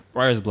 Thank you.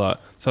 Writer's block.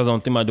 So I was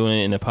thinking about doing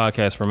it in the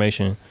podcast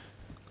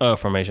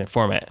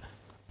format.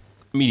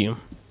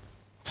 Medium.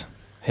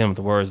 Him with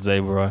the words today,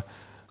 bro.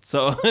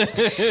 So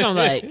I'm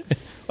like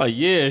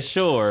yeah,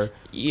 sure.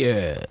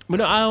 Yeah. But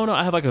no, I don't know.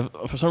 I have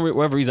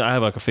whatever reason, I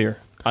have a fear.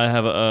 I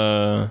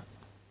have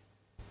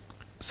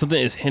something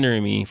is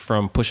hindering me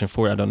from pushing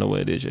forward. I don't know what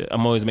it is yet.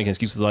 I'm always making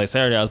excuses. Like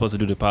Saturday, I was supposed to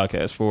do the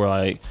podcast for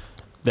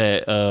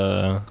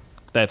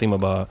that thing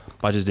about,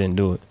 but I just didn't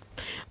do it.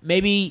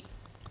 Maybe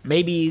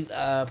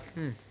I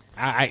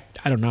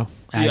don't know.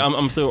 Yeah,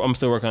 I'm still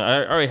working on it.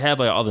 I already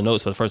have all the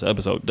notes for the first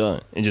episode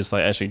done and just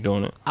actually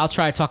doing it. I'll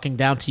try talking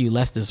down to you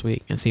less this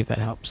week and see if that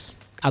helps.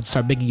 I'll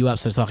start bigging you up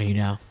instead of talking to you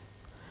now.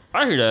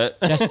 I hear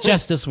that.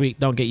 just this week.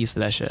 Don't get used to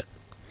that shit.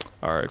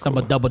 All right, so cool. I'm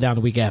gonna double down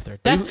the week after.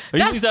 That's you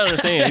don't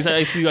understand.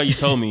 It's like you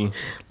told me.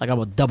 Like I'm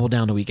gonna double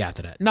down the week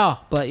after that. No,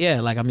 but yeah,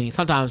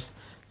 sometimes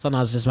it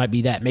just might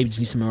be that. Maybe just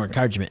need some more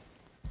encouragement.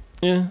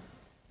 Yeah.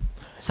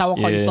 So I won't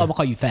call you slow. I'm gonna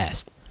call you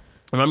fast.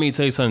 And I'm gonna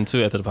tell you something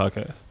too after the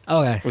podcast.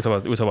 Okay. We'll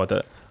talk about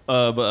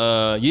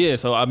that. Yeah.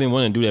 So I've been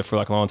wanting to do that for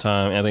a long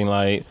time. And I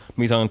think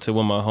me talking to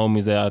one of my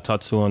homies that I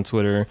talked to on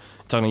Twitter,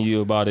 talking to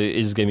you about it,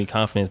 it just gave me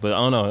confidence. But I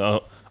don't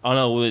know. I don't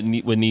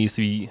know what needs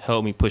to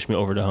help me push me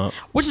over the hump.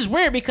 Which is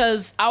weird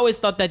because I always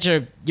thought that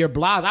your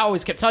blogs, I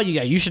always kept telling you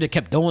that you should have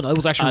kept doing it. It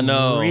was actually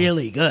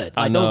really good.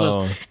 I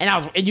know.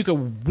 And you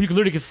could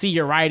literally see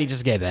your writing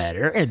just get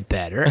better and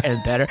better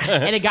and better.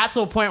 And it got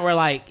to a point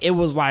where it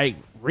was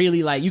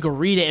really you could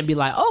read it and be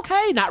like,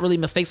 okay, not really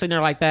mistakes in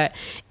there like that.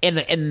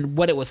 And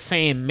what it was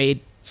saying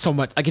made so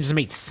much, it just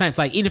made sense.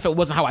 Even if it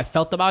wasn't how I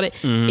felt about it,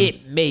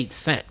 it made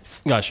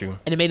sense. Got you.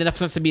 And it made enough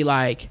sense to be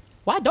like,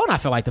 why don't I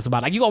feel like this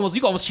about it? You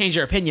can almost change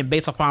your opinion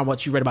based upon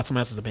what you read about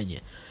someone else's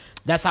opinion.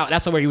 That's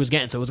where he was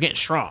getting to. It was getting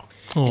strong.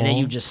 Aww. And then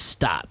you just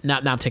stopped. Now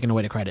I'm taking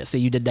away the credit. So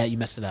you did that, you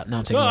messed it up. Now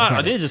I'm taking away the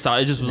credit. I did just stop.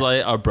 It just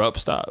was abrupt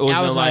stop. It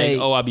wasn't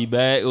I'll be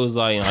back. It was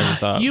I just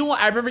stopped.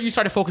 I remember you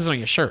started focusing on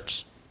your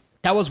shirts.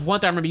 That was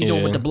one thing I remember you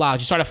doing with the blogs.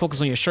 You started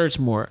focusing on your shirts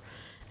more.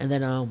 And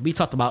then we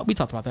talked about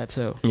that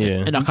too.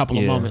 Yeah. In a couple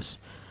of moments.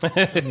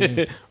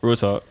 Real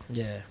talk.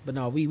 Yeah, but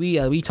no,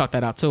 we talked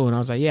that out too, and I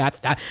was like, yeah,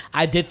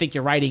 I did think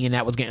your writing in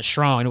that was getting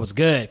strong and it was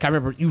good. I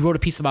remember you wrote a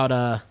piece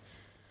about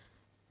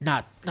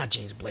not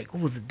James Blake.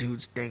 What was the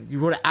dude's thing? You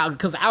wrote it out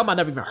because the album I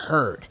never even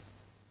heard,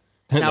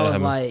 and I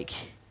was like,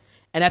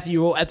 and after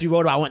you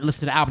wrote it, I went and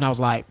listened to the album, and I was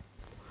like,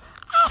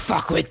 I'll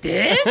fuck with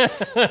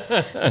this.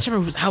 I can't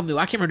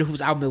remember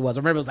whose album it was.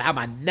 I remember it was an album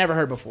I never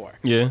heard before.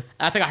 Yeah,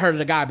 I think I heard of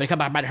the guy, but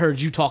I might have heard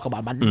you talk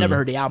about him. I never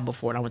heard the album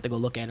before, and I went to go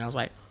look at it, and I was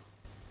like,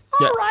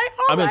 all right.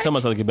 I've been telling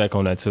myself to get back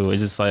on that too.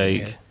 It's just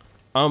maybe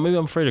I'm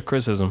afraid of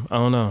criticism. I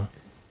don't know.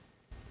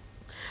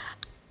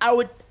 I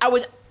would.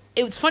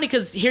 It was funny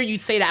because hearing you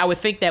say that, I would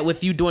think that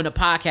with you doing the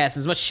podcast,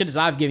 as much shit as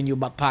I've given you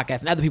about the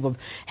podcast, and other people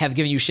have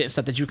given you shit and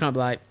stuff, that you kind of be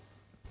like,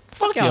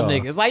 fuck y'all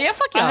niggas.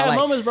 Fuck y'all. I had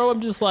moments, bro.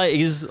 I'm just I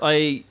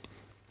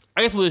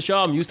guess with the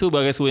show I'm used to,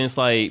 but I guess when it's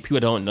people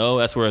don't know,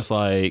 that's where it's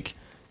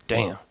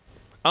damn.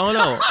 I don't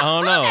know.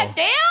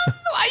 Damn?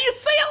 Why you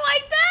say it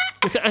like that?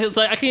 It's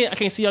I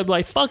can't see. I'd be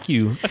like, fuck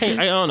you. I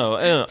don't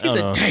know. He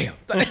said, damn.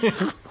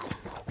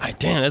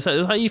 Damn, that's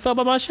how you felt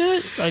about my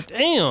shit?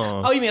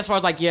 Damn. Oh, you mean as far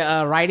as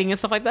your writing and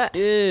stuff like that?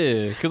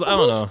 Yeah, because I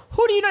don't know.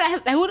 Who do you know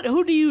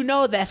who do you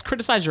know that's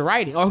criticized your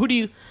writing, or who do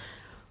you?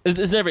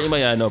 It's never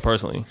anybody I know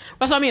personally.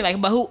 That's what I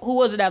mean. But who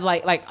was it that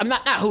I'm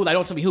not who?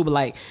 Don't tell me who,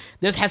 but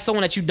has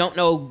someone that you don't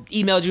know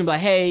emailed you and be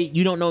like, hey,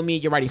 you don't know me,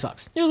 your writing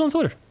sucks. It was on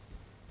Twitter.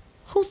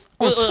 Who's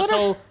on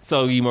Twitter?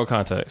 So give you more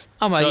context.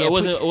 It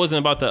wasn't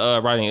about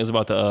the writing. It was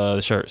about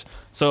the shirts.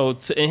 So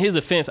in his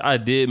defense, I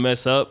did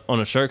mess up on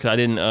the shirt because I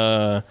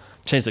didn't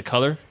change the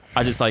color.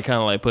 I just like kind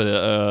of like put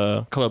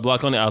a color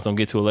block on it. I was gonna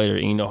get to it later,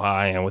 and you know how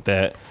I am with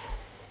that.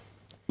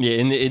 Yeah,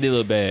 and it did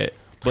look bad,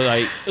 but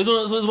like it was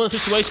one of those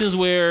situations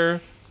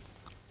where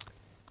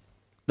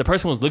the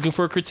person was looking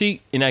for a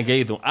critique, and I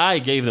gave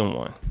them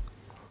one.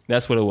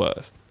 That's what it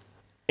was.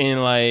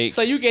 And like,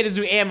 so you gave this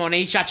dude ammo and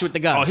he shot you with the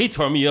gun. Oh, he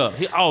tore me up.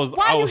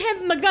 Why you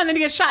hand him the gun and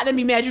he get shot and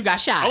be mad you got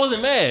shot? I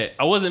wasn't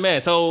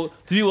mad. So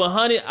to be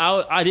 100,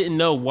 I didn't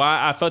know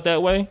why I felt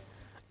that way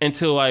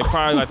until like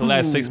probably like the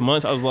last 6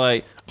 months. I was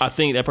like, I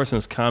think that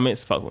person's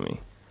comments fuck with me.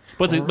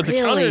 But to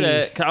counter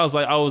that, I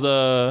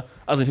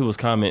was in people's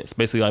comments,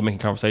 basically like making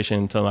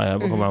conversation,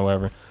 telling like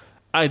whatever.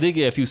 I did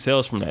get a few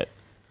sales from that.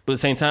 But at the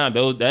same time,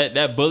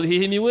 that bullet he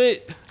hit me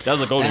with, that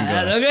was a golden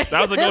gun. Okay.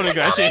 That was a golden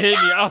gun. That shit hit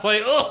me. I was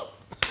like,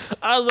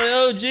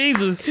 oh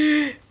Jesus,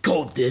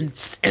 golden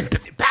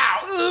empathy,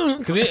 pow.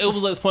 Because it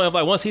was like the point of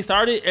like once he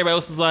started, everybody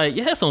else was like,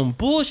 yeah, some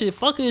bullshit,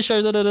 fucking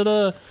shirts, da da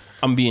da.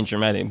 I'm being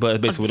dramatic, but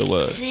that's basically what it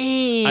was.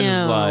 Damn. I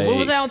just like, what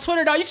was that on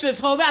Twitter, dog? You should have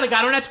told me. I'd have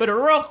got on that Twitter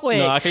real quick.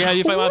 No, I can't have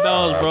you fight my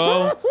dogs,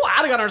 bro. I'd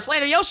have got on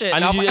slander your shit. I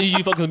need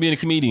you focus on being a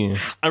comedian.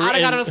 I'd have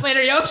got on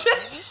slander your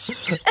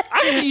shit.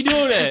 I didn't see you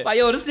doing that. Like,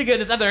 yo, this nigga in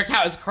this other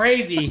account is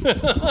crazy. Fuck,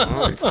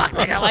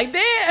 nigga, like,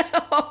 damn.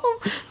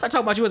 Start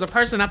talking about you as a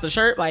person, not the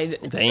shirt.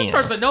 Like, damn. This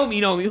person know me.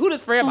 Who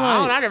this friend?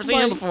 I never seen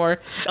him before.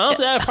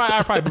 Honestly, I'd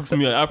probably book some.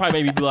 I'd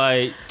probably maybe be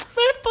like,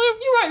 man,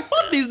 you right.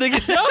 Fuck these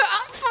niggas, yo.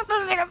 Fuck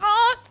those niggas,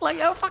 dog. Like,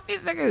 yo, fuck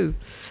these niggas.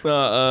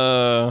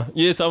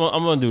 Yes, I'm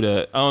gonna do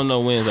that. I don't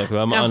know when exactly.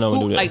 I know I'm gonna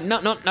do that. Like,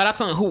 no, that's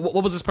something.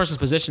 What was this person's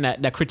position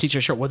that critiqued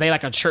your shirt? Were they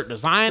like a shirt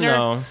designer?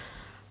 No,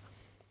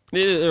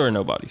 there were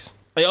nobodies.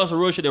 Like on some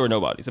real shit, there were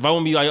nobodies. If I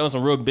want to be like on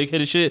some real big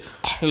headed shit,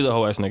 he was a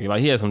whole ass nigga.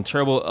 Like he had some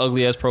terrible,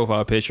 ugly ass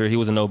profile picture. He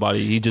was a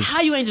nobody. He just how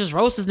you ain't just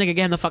roast this nigga,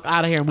 getting the fuck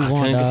out of here and move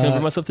on. I couldn't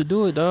put myself to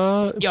do it,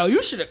 dog. Yo,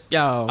 you should have.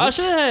 Yo, I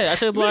should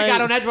have. Like, got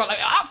on that drug. Like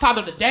I found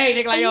him today,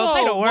 nigga. Like yo,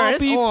 say the word.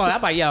 It's on.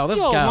 I'm like yo,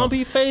 let's go.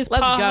 Lumpy face,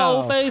 let's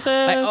go. Face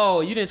ass. Like oh,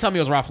 you didn't tell me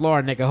it was Ralph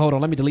Lauren, nigga. Hold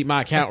on, let me delete my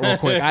account real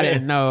quick. I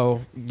didn't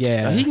know.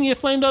 Yeah, he can get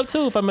flamed up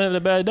too if I'm having a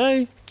bad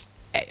day.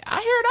 Hey,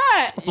 I hear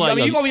that. Like,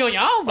 you gonna be on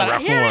your own, but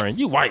Ralph Lauren,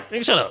 you white.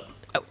 Nigga, shut up.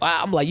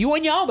 I'm like, you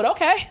on your own, but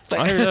okay.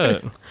 Like, I hear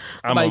that.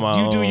 I'm like,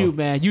 you do you,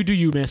 man. You do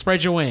you, man.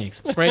 Spread your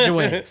wings. Spread your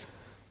wings.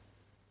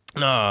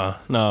 Nah,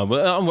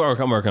 but I'm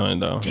working on it,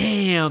 though.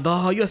 Damn,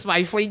 dog. You a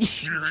somebody fleeing.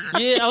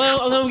 Yeah,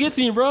 I let him get to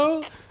me,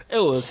 bro. It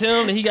was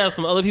him, and he got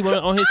some other people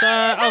on his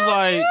side. I was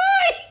like,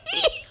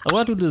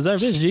 what do you deserve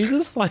this,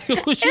 Jesus? Like,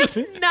 what you? It's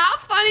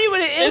not funny,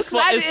 but it is.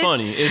 It's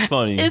funny.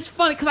 It's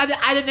funny because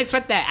I didn't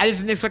expect that. I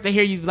just didn't expect to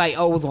hear you be like,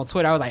 oh, it was on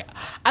Twitter. I was like,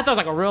 I thought it was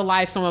like a real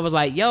life. Someone was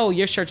like, yo,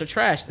 your shirts are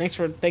trash. Thanks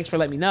for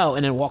letting me know,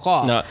 and then walk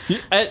off. No,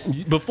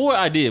 before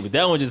I did, but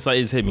that one just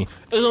hit me.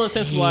 It was on the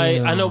sense of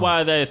like, I know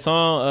why that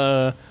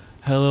song.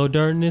 Hello,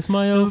 darkness,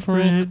 my old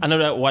friend. I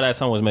know why that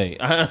song was made.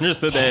 I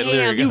understood that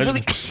lyric.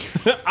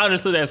 I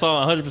understood that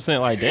song 100%.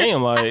 Like,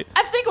 damn, like.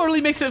 I think what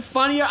really makes it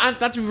funnier,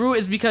 not to be rude,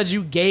 is because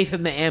you gave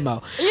him the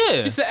ammo.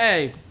 Yeah. You said,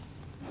 hey,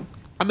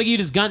 I'm gonna give you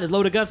this gun, this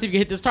loaded gun, see if you can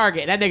hit this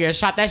target. And that nigga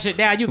shot that shit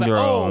down. You was like,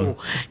 oh,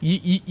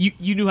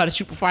 you knew how to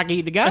shoot before I could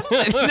hit the gun?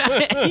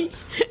 It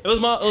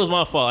was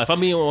my fault. If I'm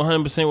being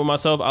 100% with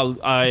myself,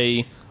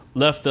 I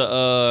left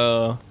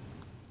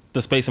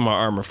the space in my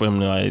armor for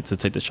him to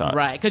take the shot.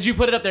 Right, because you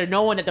put it up there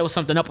knowing that there was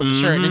something up with the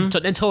shirt, and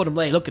then told him,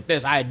 like, look at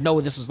this, I know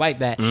this was like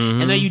that.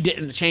 And then you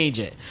didn't change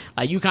it.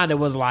 Like, you kind of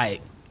was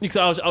like...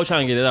 Because I was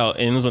trying to get it out,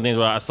 and those were things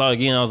where I saw it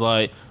again, I was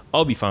like,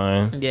 I'll be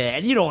fine. Yeah,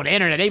 and you know on the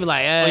internet, they be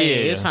like,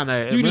 hey, it's time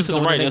to... You do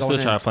something right, and still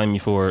try to flame me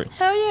for it.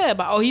 Hell yeah,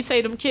 but he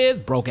say them kids,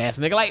 broke ass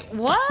nigga. Like,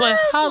 what? Like,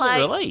 how's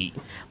it relate?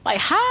 Like,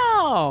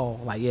 how?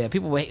 Like, yeah,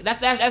 people...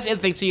 That's the other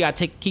thing, too, you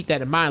gotta keep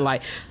that in mind,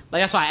 like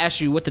that's why I asked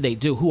you, what did they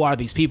do? Who are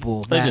these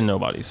people? They didn't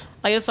nobodies.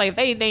 Like, it's like, if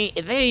they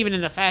ain't even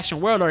in the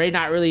fashion world, or they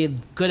not really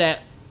good at...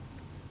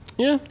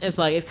 Yeah. It's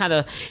like, it's kind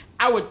of...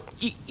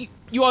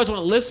 You always want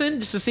to listen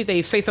just to see if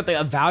they say something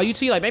of value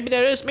to you. Like, maybe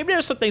there's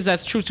some things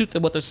that's true to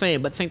what they're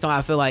saying, but at the same time,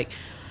 I feel like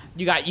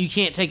you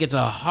can't take it to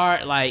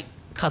heart, like,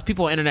 because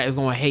people on the internet is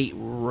going to hate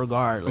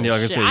regardless. Yeah,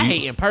 like I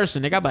hate in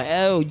person. They got like,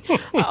 oh,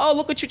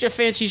 look at you with your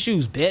fancy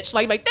shoes, bitch.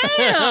 Like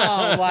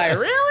damn. Like,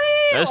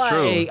 really? That's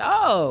true.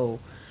 Oh.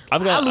 I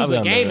lose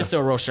a game and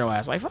still roast your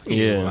ass. Like, fuck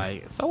you.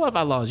 Like, so what if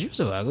I lost? You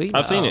so ugly.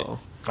 I've seen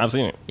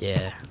it.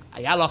 Yeah.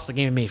 I lost the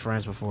game and made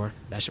friends before.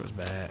 That shit was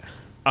bad.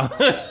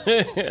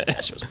 That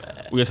shit was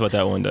bad. We guess about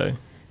that one day.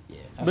 Yeah.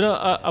 But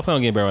I plan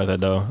on getting better at that,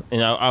 though.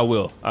 And I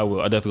will. I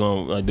definitely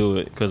going to do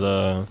it. Because,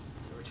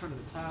 Return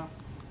of the Tao.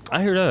 I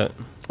hear that.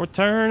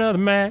 Return of the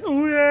Man.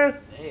 Oh, yeah.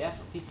 Hey,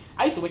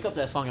 I used to wake up to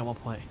that song at one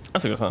point.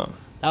 That's a good song.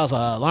 That was an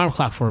alarm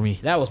clock for me.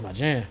 That was my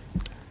jam.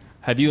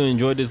 Have you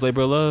enjoyed this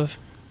labor of love?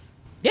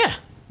 Yeah.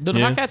 Doing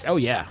the podcasts? Oh,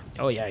 yeah.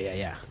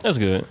 That's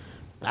good.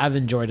 I've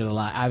enjoyed it a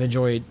lot. I've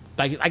enjoyed,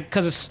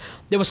 because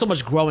there was so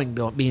much growing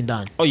being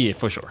done. Oh, yeah,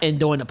 for sure. And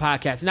doing the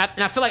podcast. And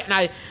I feel like,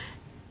 and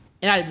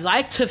I'd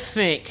like to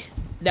think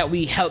that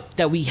we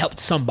helped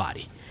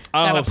somebody.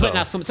 that by putting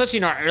out some, especially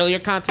in our earlier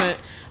content,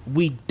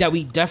 we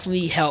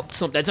definitely helped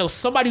so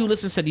somebody who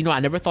listened said, I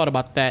never thought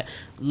about that.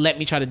 Let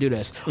me try to do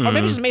this, or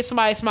maybe just made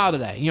somebody smile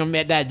today.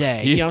 That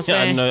day. You know what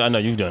I'm saying? I know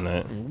you've done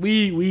that.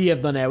 We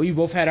have done that. We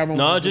both had our moments.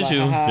 No,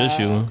 just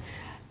you.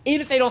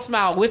 Even if they don't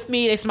smile with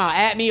me, they smile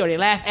at me, or they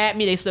laugh at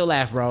me, they still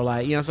laugh, bro.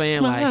 Like, you know what I'm saying?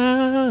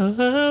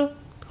 Smile. Like,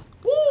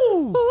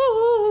 who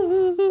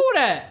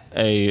that?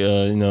 Hey,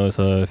 it's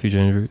Future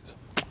Hendrix.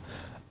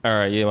 All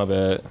right, yeah, my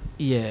bad.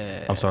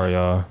 Yeah. I'm sorry,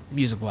 y'all.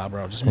 Music block,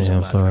 bro. Just music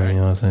block. I'm sorry, right? you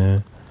know what I'm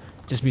saying?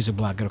 Just music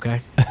block,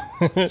 okay?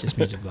 Just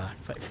music block.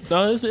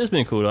 No, it's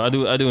been cool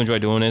though. I do enjoy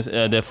doing this.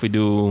 I definitely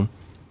do.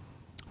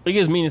 It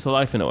gives meaning to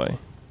life in a way.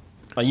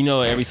 Like,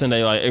 every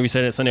Sunday,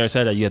 Sunday or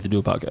Saturday, you have to do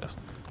a podcast.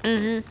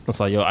 Mm-hmm. It's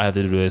like, I have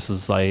to do this.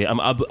 It's like I'm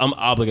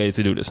obligated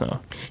to do this now.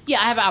 Yeah,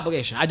 I have an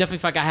obligation. I definitely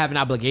feel like I have an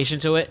obligation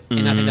to it,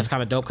 and I think that's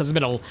kind of dope because it's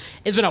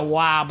been a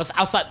while. But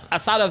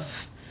outside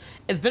of,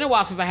 it's been a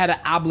while since I had an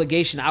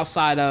obligation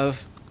outside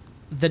of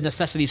the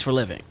necessities for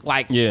living,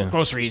 like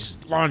groceries,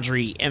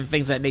 laundry, and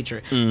things of that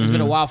nature. It's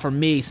been a while for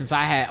me since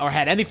I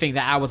had anything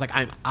that I was like,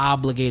 I'm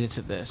obligated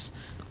to this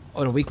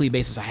on a weekly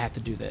basis. I have to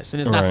do this,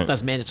 and it's not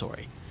that's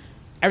mandatory.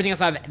 Everything else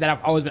that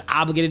I've always been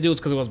obligated to do is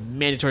because it was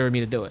mandatory for me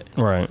to do it.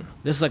 Right.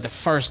 This is like the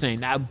first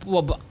thing.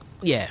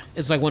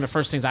 It's like one of the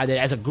first things I did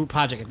as a group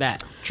project at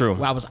that. True.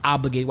 Where I was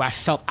obligated, where I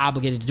felt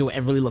obligated to do it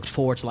and really looked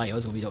forward to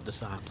it's gonna be dope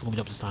this time. It's gonna be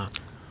dope this time.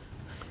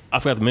 I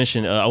forgot to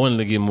mention, I wanted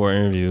to get more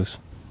interviews.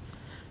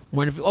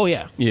 More interviews? Oh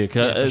yeah. Yeah,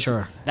 for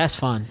sure. That's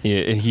fun.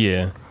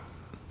 Yeah.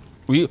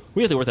 We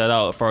have to work that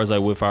out as far as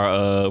like with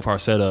our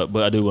setup,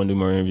 but I do want to do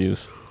more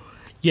interviews.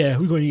 Yeah,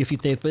 we're going to need a few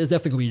things, but it's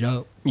definitely gonna be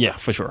dope. Yeah,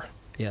 for sure.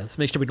 Yeah, let's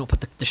make sure we don't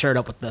put the shirt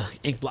up with the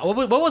ink block. What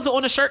was it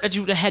on the shirt that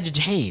you had to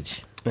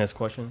change? Next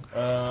question.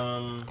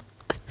 What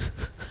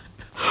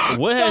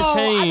has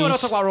changed? I know what I'll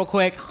talk about real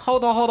quick.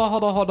 Hold on.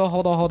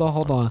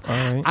 All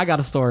right. I got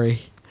a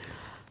story.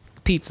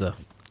 Pizza.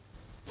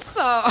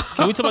 So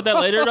can we talk about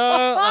that later,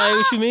 dog? Like,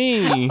 what you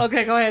mean?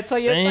 Okay, go ahead. Tell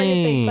your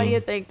thing.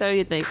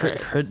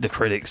 The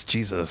critics,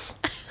 Jesus.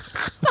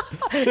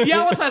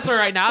 Yeah, what's that story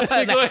right now? I'll tell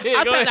you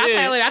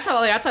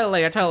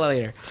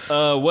later.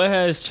 What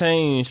has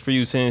changed for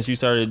you since you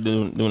started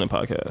doing a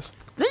podcast?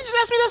 Did you just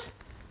ask me this?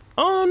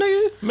 Oh,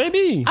 nigga,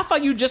 maybe. I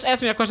thought you just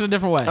asked me that question a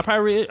different way. I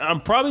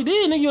probably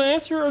did. Nigga, you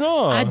answer it or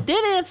no? I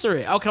did answer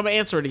it. Okay, I'm gonna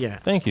answer it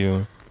again. Thank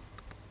you.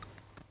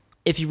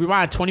 If you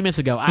rewind 20 minutes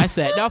ago, I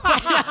said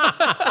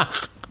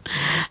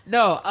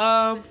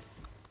no.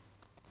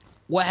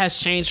 What has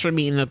changed for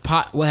me in the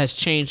what has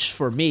changed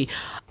for me?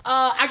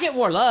 I get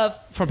more love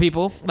from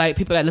people, like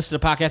people that listen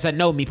to the podcast that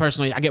know me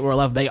personally. I get more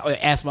love. They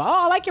ask me,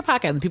 I like your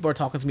podcast, and people are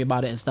talking to me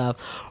about it and stuff,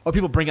 or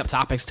people bring up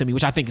topics to me,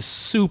 which I think is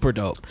super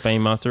dope.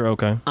 Fame monster,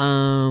 okay.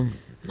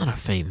 Not a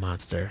fame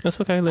monster.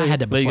 That's okay. I had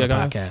to before the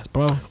podcast,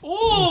 bro. Ooh,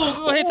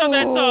 go ahead, talk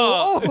that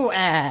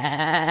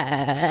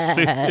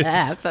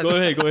talk.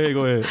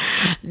 Go ahead.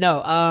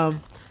 No,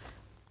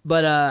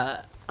 but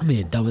I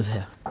mean, dumb as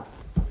hell.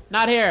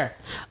 Not here.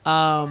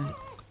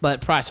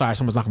 But sorry,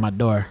 someone's knocking my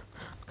door.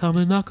 Come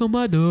and knock on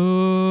my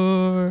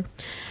door.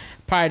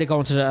 Prior to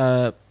going to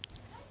the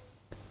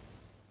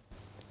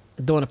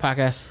doing the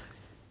podcast.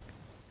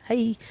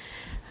 Hey,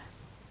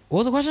 what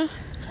was the question?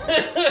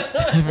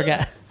 I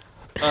forgot.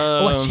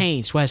 What's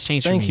changed? What has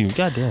changed for me? Thank you.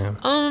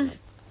 Goddamn.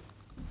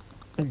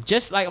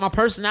 Just like my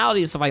personality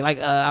and stuff like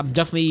I'm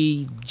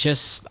definitely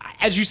just,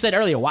 as you said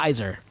earlier,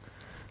 wiser.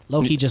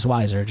 Low key, just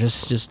wiser.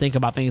 Just think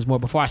about things more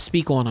before I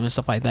speak on them and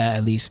stuff like that.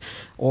 At least,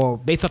 or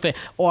based off the,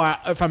 or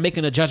if I'm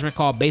making a judgment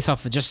call based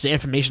off of just the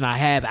information I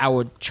have, I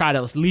would try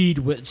to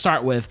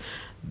start with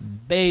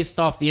based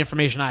off the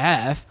information I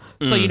have.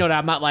 So you know that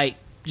I'm not like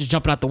just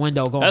jumping out the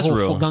window going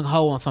full gung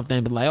ho on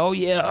something, but like, oh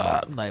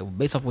yeah, like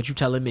based off what you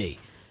telling me.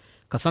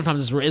 Because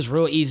sometimes it's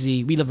real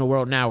easy. We live in a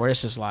world now where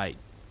it's just like.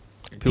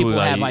 People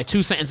have like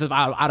 2 sentences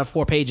out of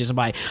 4 pages and be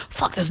like,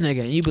 fuck this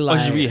nigga. And you be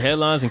like, you read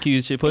headlines and keep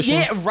your shit pushing?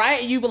 Yeah,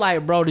 right. You be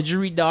like, bro, did you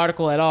read the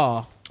article at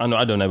all? I know,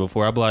 I've done that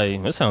before. I be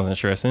like, that sounds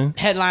interesting.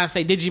 Headlines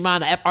say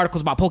Digimon, the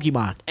articles about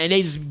Pokemon. And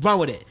they just run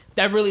with it.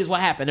 That really is what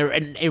happened.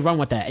 And they run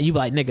with that. And you be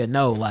like, nigga,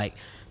 no, like,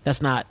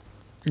 that's not,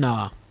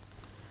 nah.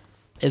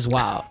 It's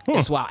wild.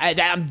 It's wild.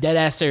 I'm dead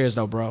ass serious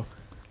though, bro.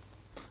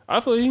 I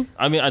feel you.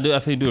 I mean, I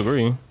feel you do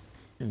agree.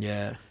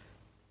 Yeah.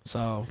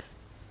 So...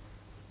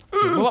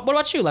 What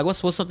about you? Like, what's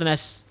something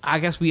that's? I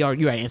guess you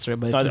already answered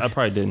it, but I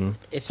probably didn't.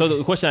 So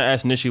the question I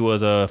asked initially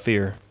was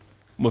fear.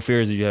 What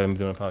fears did you have in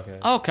doing a podcast?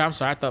 Oh, okay, I'm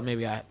sorry. I thought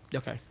maybe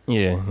okay.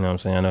 Yeah, you know what I'm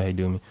saying. I know how you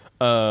do me.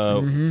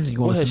 You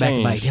want to sit back and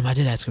be like, damn, I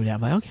did ask him that.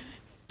 I'm like, okay.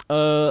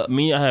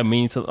 I have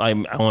meaning to. I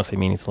don't want to say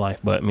meaning to life,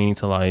 but meaning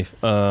to life.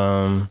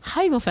 How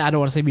you gonna say I don't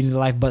want to say meaning to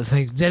life, but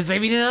just say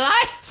meaning to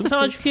life?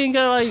 Sometimes you can't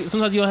get like.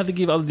 Sometimes you don't have to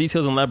give all the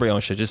details and elaborate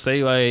on shit. Just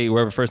say like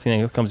wherever first thing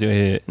that comes to your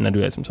head, and I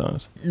do that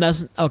sometimes.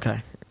 That's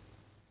okay.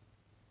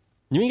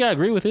 You ain't gotta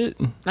agree with it.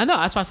 I know.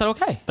 That's why I said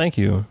okay. Thank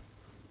you.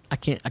 I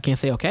can't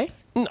say okay.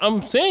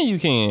 I'm saying you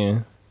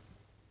can.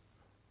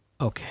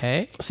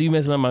 Okay. So you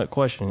messing up my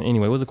question.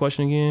 Anyway, what's the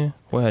question again?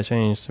 What had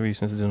changed for you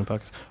since doing the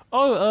podcast?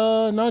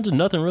 Oh, no, just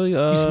nothing really.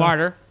 You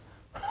smarter.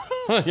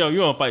 Yo, you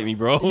gonna fight me,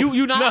 bro?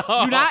 You not?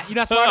 No. You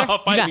not smarter?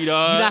 Fight me,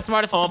 dog. You not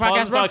smarter since the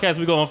podcast, bro? Podcast,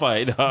 we gonna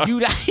fight, dog. You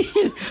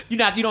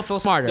not? You don't feel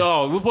smarter?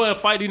 No, we're playing a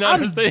fight. Do you not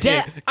understand?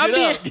 Get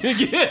up.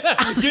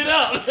 Get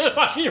up.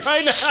 Fight me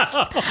right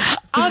now.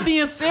 I'm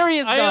being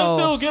serious, though. I am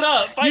too. Get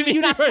up. Fight me.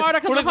 You not smarter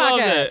because of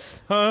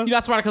podcast? Huh? You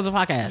not smarter because of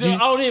podcast? Dude, I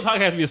don't need a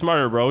podcast to be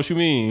smarter, bro. What you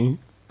mean?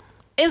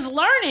 It's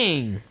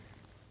learning.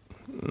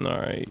 All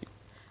right.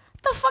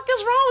 The fuck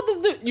is wrong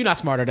with this dude? You're not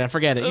smarter than.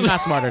 Forget it. You're not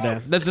smarter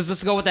than.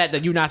 Let's go with that.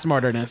 That you're not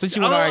smarter than. Since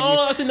you want to argue,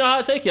 I didn't know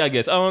how to take it. I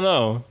guess I don't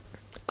know.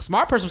 A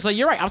smart person would say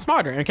you're right. I'm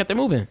smarter and kept it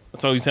moving.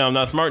 So you say I'm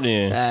not smart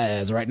then?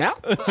 As right now.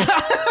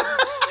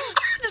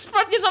 Just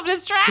put yourself in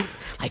this track.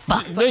 Like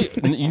fuck.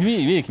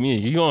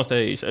 You go on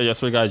stage. I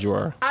swear to God, you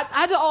are.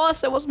 I did all I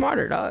said was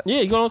smarter, dog. Yeah,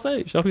 you go on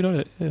stage. Hope you know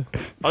that. Yeah.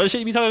 All this shit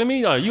you be talking to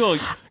me, dog. You gonna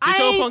get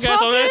your punk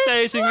ass on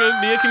that stage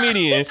and be a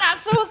comedian. Try to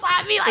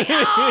suicide me like,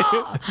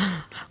 oh.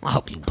 I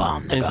hope you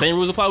bomb, nigga. And same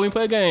rules apply when we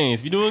play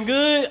games. If you doing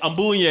good, I'm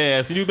booing your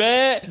ass. You do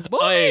bad, boo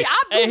me.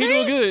 Hey, he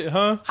doing good,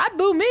 huh? I'd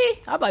boo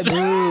me. I'm like,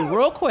 boo,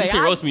 real quick. You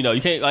can't roast me though.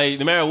 You can't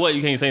no matter what,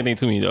 you can't say anything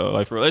to me though.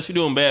 Like for real. Unless you're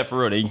doing bad for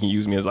real, then you can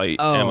use me as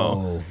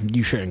ammo.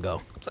 You shouldn't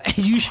go.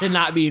 You should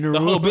not be in the room.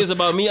 The whole business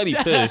about me, I'd be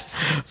pissed.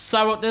 So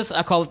I wrote this.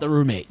 I call it the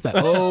roommate. Like,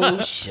 oh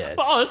shit.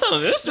 Oh, this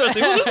sounds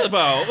interesting. What's this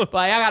about? But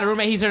I got a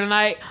roommate. He's here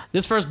tonight.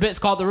 This first bit's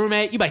called the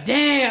roommate. You like,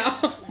 damn.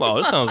 Wow,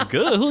 this sounds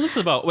good. Who's this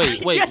about?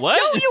 Wait,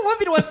 what? You would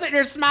be the one sitting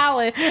there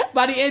smiling.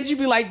 By the end, you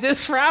be like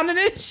this, frowning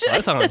and shit.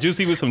 That sounds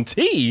juicy with some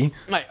tea.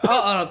 Like,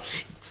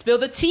 spill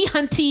the tea,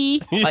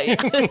 hunty.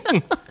 Like,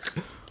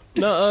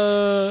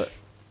 no,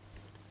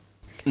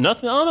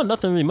 nothing. I don't know.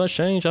 Nothing really much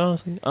changed,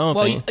 honestly. I don't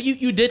think. Well,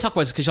 you did talk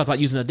about this because you talked about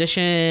using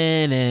Audition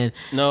and.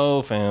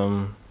 No,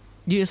 fam.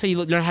 You didn't say you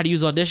learned how to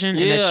use Audition.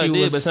 Yeah, and that I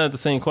did, but it's not the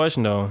same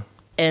question though.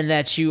 And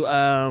that you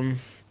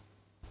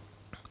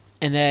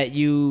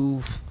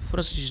what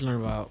else did you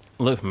learn about?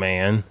 Look,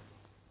 man.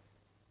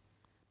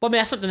 Well, I mean,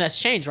 that's something that's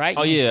changed, right?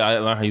 Oh yeah, I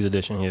learned how to use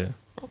Audition. Yeah.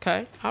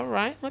 Okay, all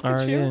right. Look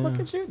at you.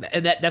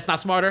 And that's not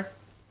smarter.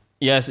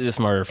 Yes, it's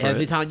smarter for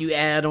Every time you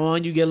add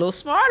on, you get a little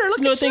smarter. Look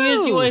at you. The thing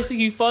is, you always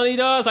think you funny,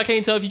 dog. So I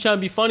can't tell if you trying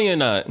to be funny or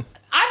not.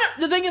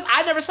 The thing is,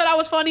 I never said I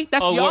was funny.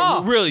 That's y'all.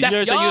 Well, really? That's you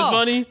never said you was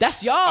funny?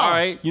 That's y'all. All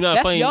right, you're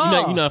not funny.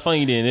 You're not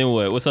funny then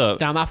what? What's up?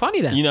 I'm not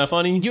funny then. You're not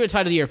funny? You're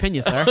entitled to your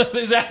opinion, sir.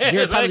 Exactly.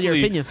 You're entitled to your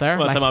opinion, sir.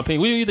 What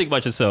do you think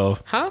about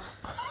yourself? Huh?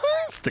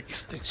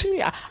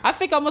 I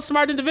think I'm a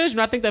smart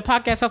individual. I think that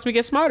podcast helps me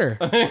get smarter.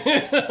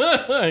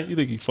 You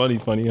think you funny,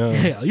 huh?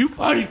 Yeah, you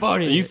funny.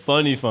 You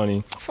funny.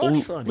 Funny.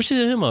 Which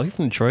is him? He's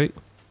from Detroit.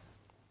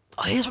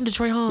 Oh, he's from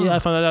Detroit, huh? Yeah, I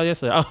found that out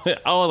yesterday.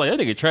 I was like, that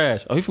nigga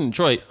trash. Oh, he's from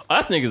Detroit. Oh,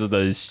 that nigga's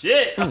the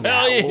shit.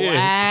 Hell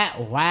yeah.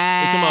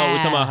 Wow. We're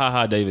talking about Ha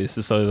Ha Davis,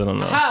 just so I don't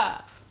know.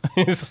 Ha.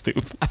 It's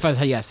stupid. I thought that's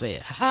how you gotta say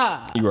it.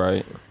 Ha. You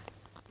right.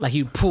 Like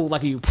you pull a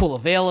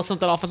veil or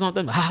something off of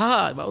something. Ha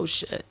ha. Oh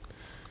shit.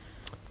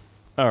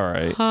 All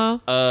right. Huh?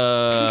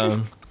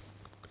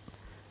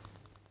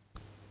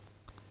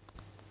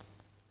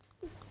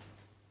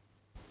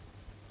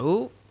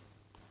 Ooh.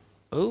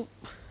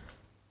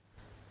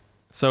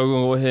 So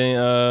we're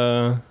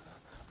gonna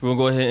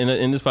go ahead and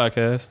end this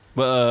podcast.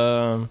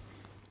 But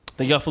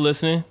thank y'all for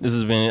listening. This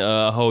has been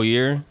a whole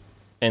year,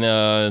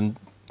 and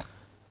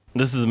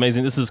this is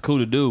amazing. This is cool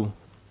to do.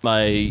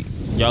 Like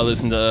y'all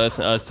listen to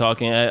us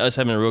talking, us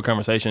having a real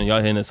conversation.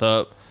 Y'all hitting us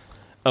up.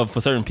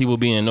 For certain people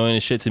being annoying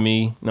as shit to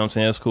me, you know what I'm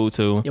saying? That's cool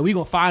too. Yeah, we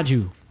gonna find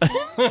you.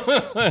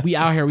 We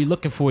out here. We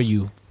looking for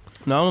you.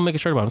 No, I'm gonna make a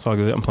shirt about it. It's all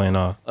good. I'm playing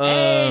off.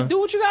 Hey, do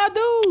what you gotta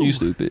do. You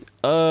stupid.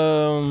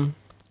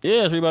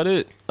 Yeah, that's really about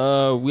it.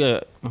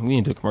 We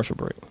need to do a commercial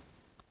break.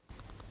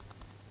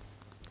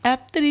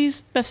 After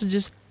these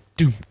messages,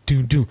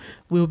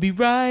 we'll be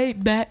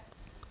right back.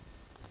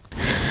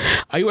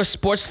 Are you a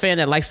sports fan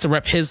that likes to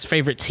rep his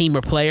favorite team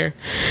or player?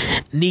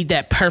 Need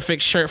that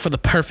perfect shirt for the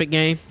perfect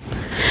game?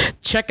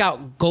 Check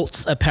out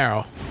Goats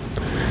Apparel.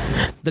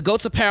 The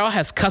Goats Apparel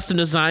has custom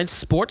designed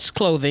sports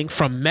clothing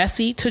from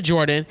Messi to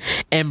Jordan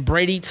and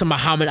Brady to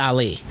Muhammad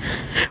Ali.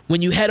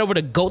 When you head over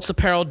to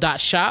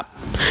goatsapparel.shop,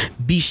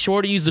 be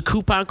sure to use the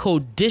coupon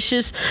code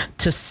DISHES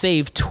to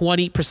save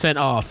 20%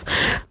 off.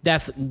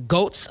 That's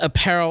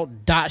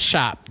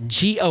goatsapparel.shop,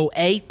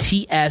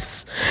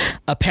 GOATS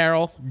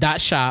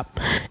apparel.shop,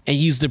 and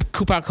use the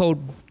coupon code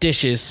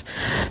DISHES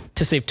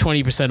to save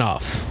 20%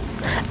 off.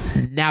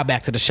 Now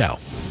back to the show.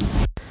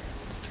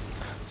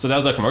 So that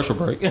was our commercial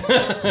break.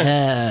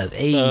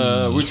 Hey.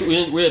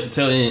 We're at the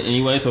tail end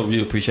anyway, so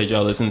we appreciate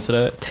y'all listening to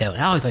that. Tail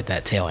end. I always like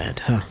that tail end.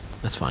 Huh.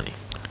 That's funny.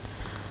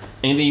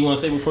 Anything you want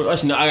to say before?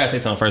 Actually, no, I got to say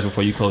something first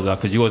before you close out,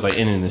 because you always like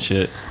ending this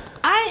shit.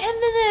 I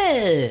ended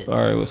it. All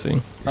right, we'll see.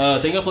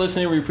 Thank you for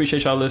listening. We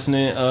appreciate y'all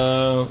listening.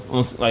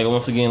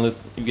 Once again, if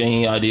you get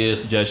any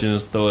ideas,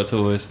 suggestions, throw it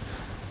to us.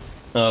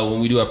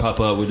 When we do our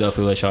pop-up, we'll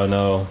definitely let y'all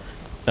know.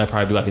 That'll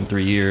probably be like in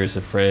 3 years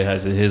if Fred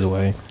has it his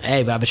way.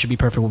 Hey, but I bet it should be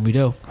perfect when we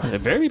do.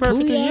 It better be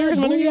perfect. 3 years,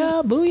 my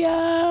nigga.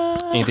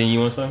 Booyah. Anything you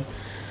want to say?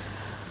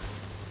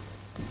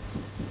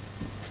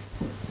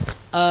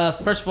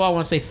 First of all, I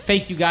want to say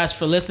thank you guys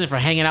for listening, for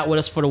hanging out with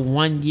us for the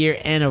 1 year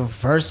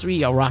anniversary.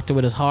 Y'all rocked it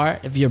with us hard.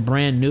 If you're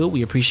brand new,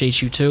 we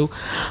appreciate you too.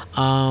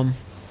 And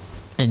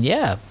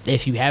yeah,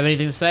 if you have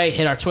anything to say,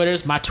 hit our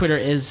Twitters. My Twitter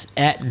is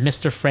at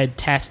Mr.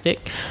 Fredtastic.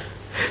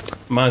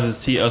 Mine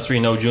is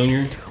T-Usryno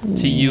Jr.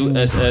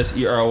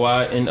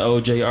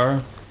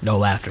 TUSSERYNOJR. No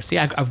laughter. See,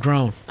 I've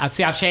grown. I've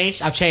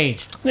changed.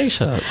 Nigga,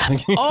 shut up.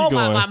 Oh,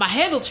 my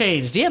handle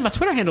changed. Yeah, my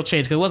Twitter handle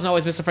changed because it wasn't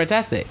always Mr.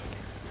 Fredtastic.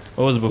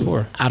 What was it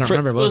before? I don't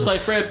remember. It was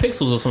like Fred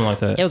Pixels or something like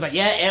that. It was like,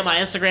 yeah, and my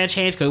Instagram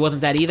changed because it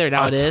wasn't that either.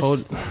 Now it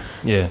is.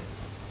 Yeah.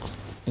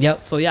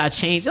 Yep. So yeah, I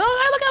changed.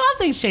 Oh, look at a lot of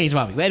things changed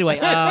about me. But anyway,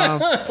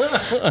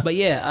 but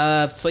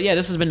yeah. So yeah,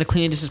 this has been the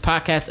Clean Dishes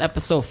Podcast,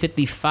 episode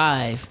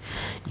 55,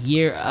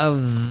 Year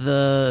of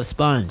the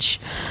Sponge.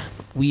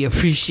 We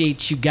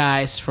appreciate you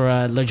guys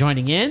for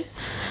joining in,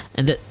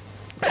 and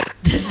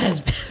this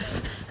has been.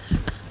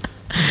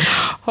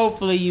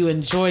 Hopefully you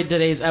enjoyed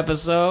today's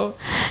episode,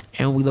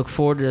 and we look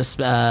forward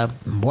to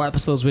more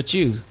episodes with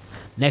you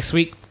next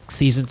week.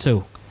 Season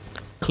 2.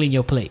 Clean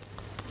your plate.